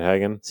 I'm Brian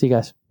Hagan. See you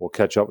guys. We'll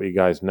catch up with you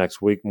guys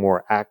next week.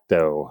 More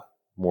Acto,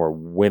 more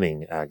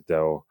winning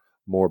Acto,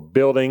 more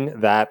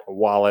building that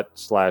wallet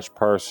 /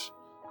 purse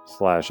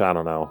 / I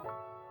don't know,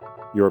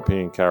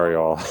 European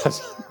carry-all.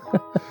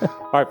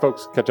 All right,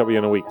 folks, catch up with you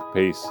in a week.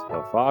 Peace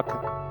the fuck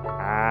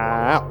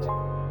out.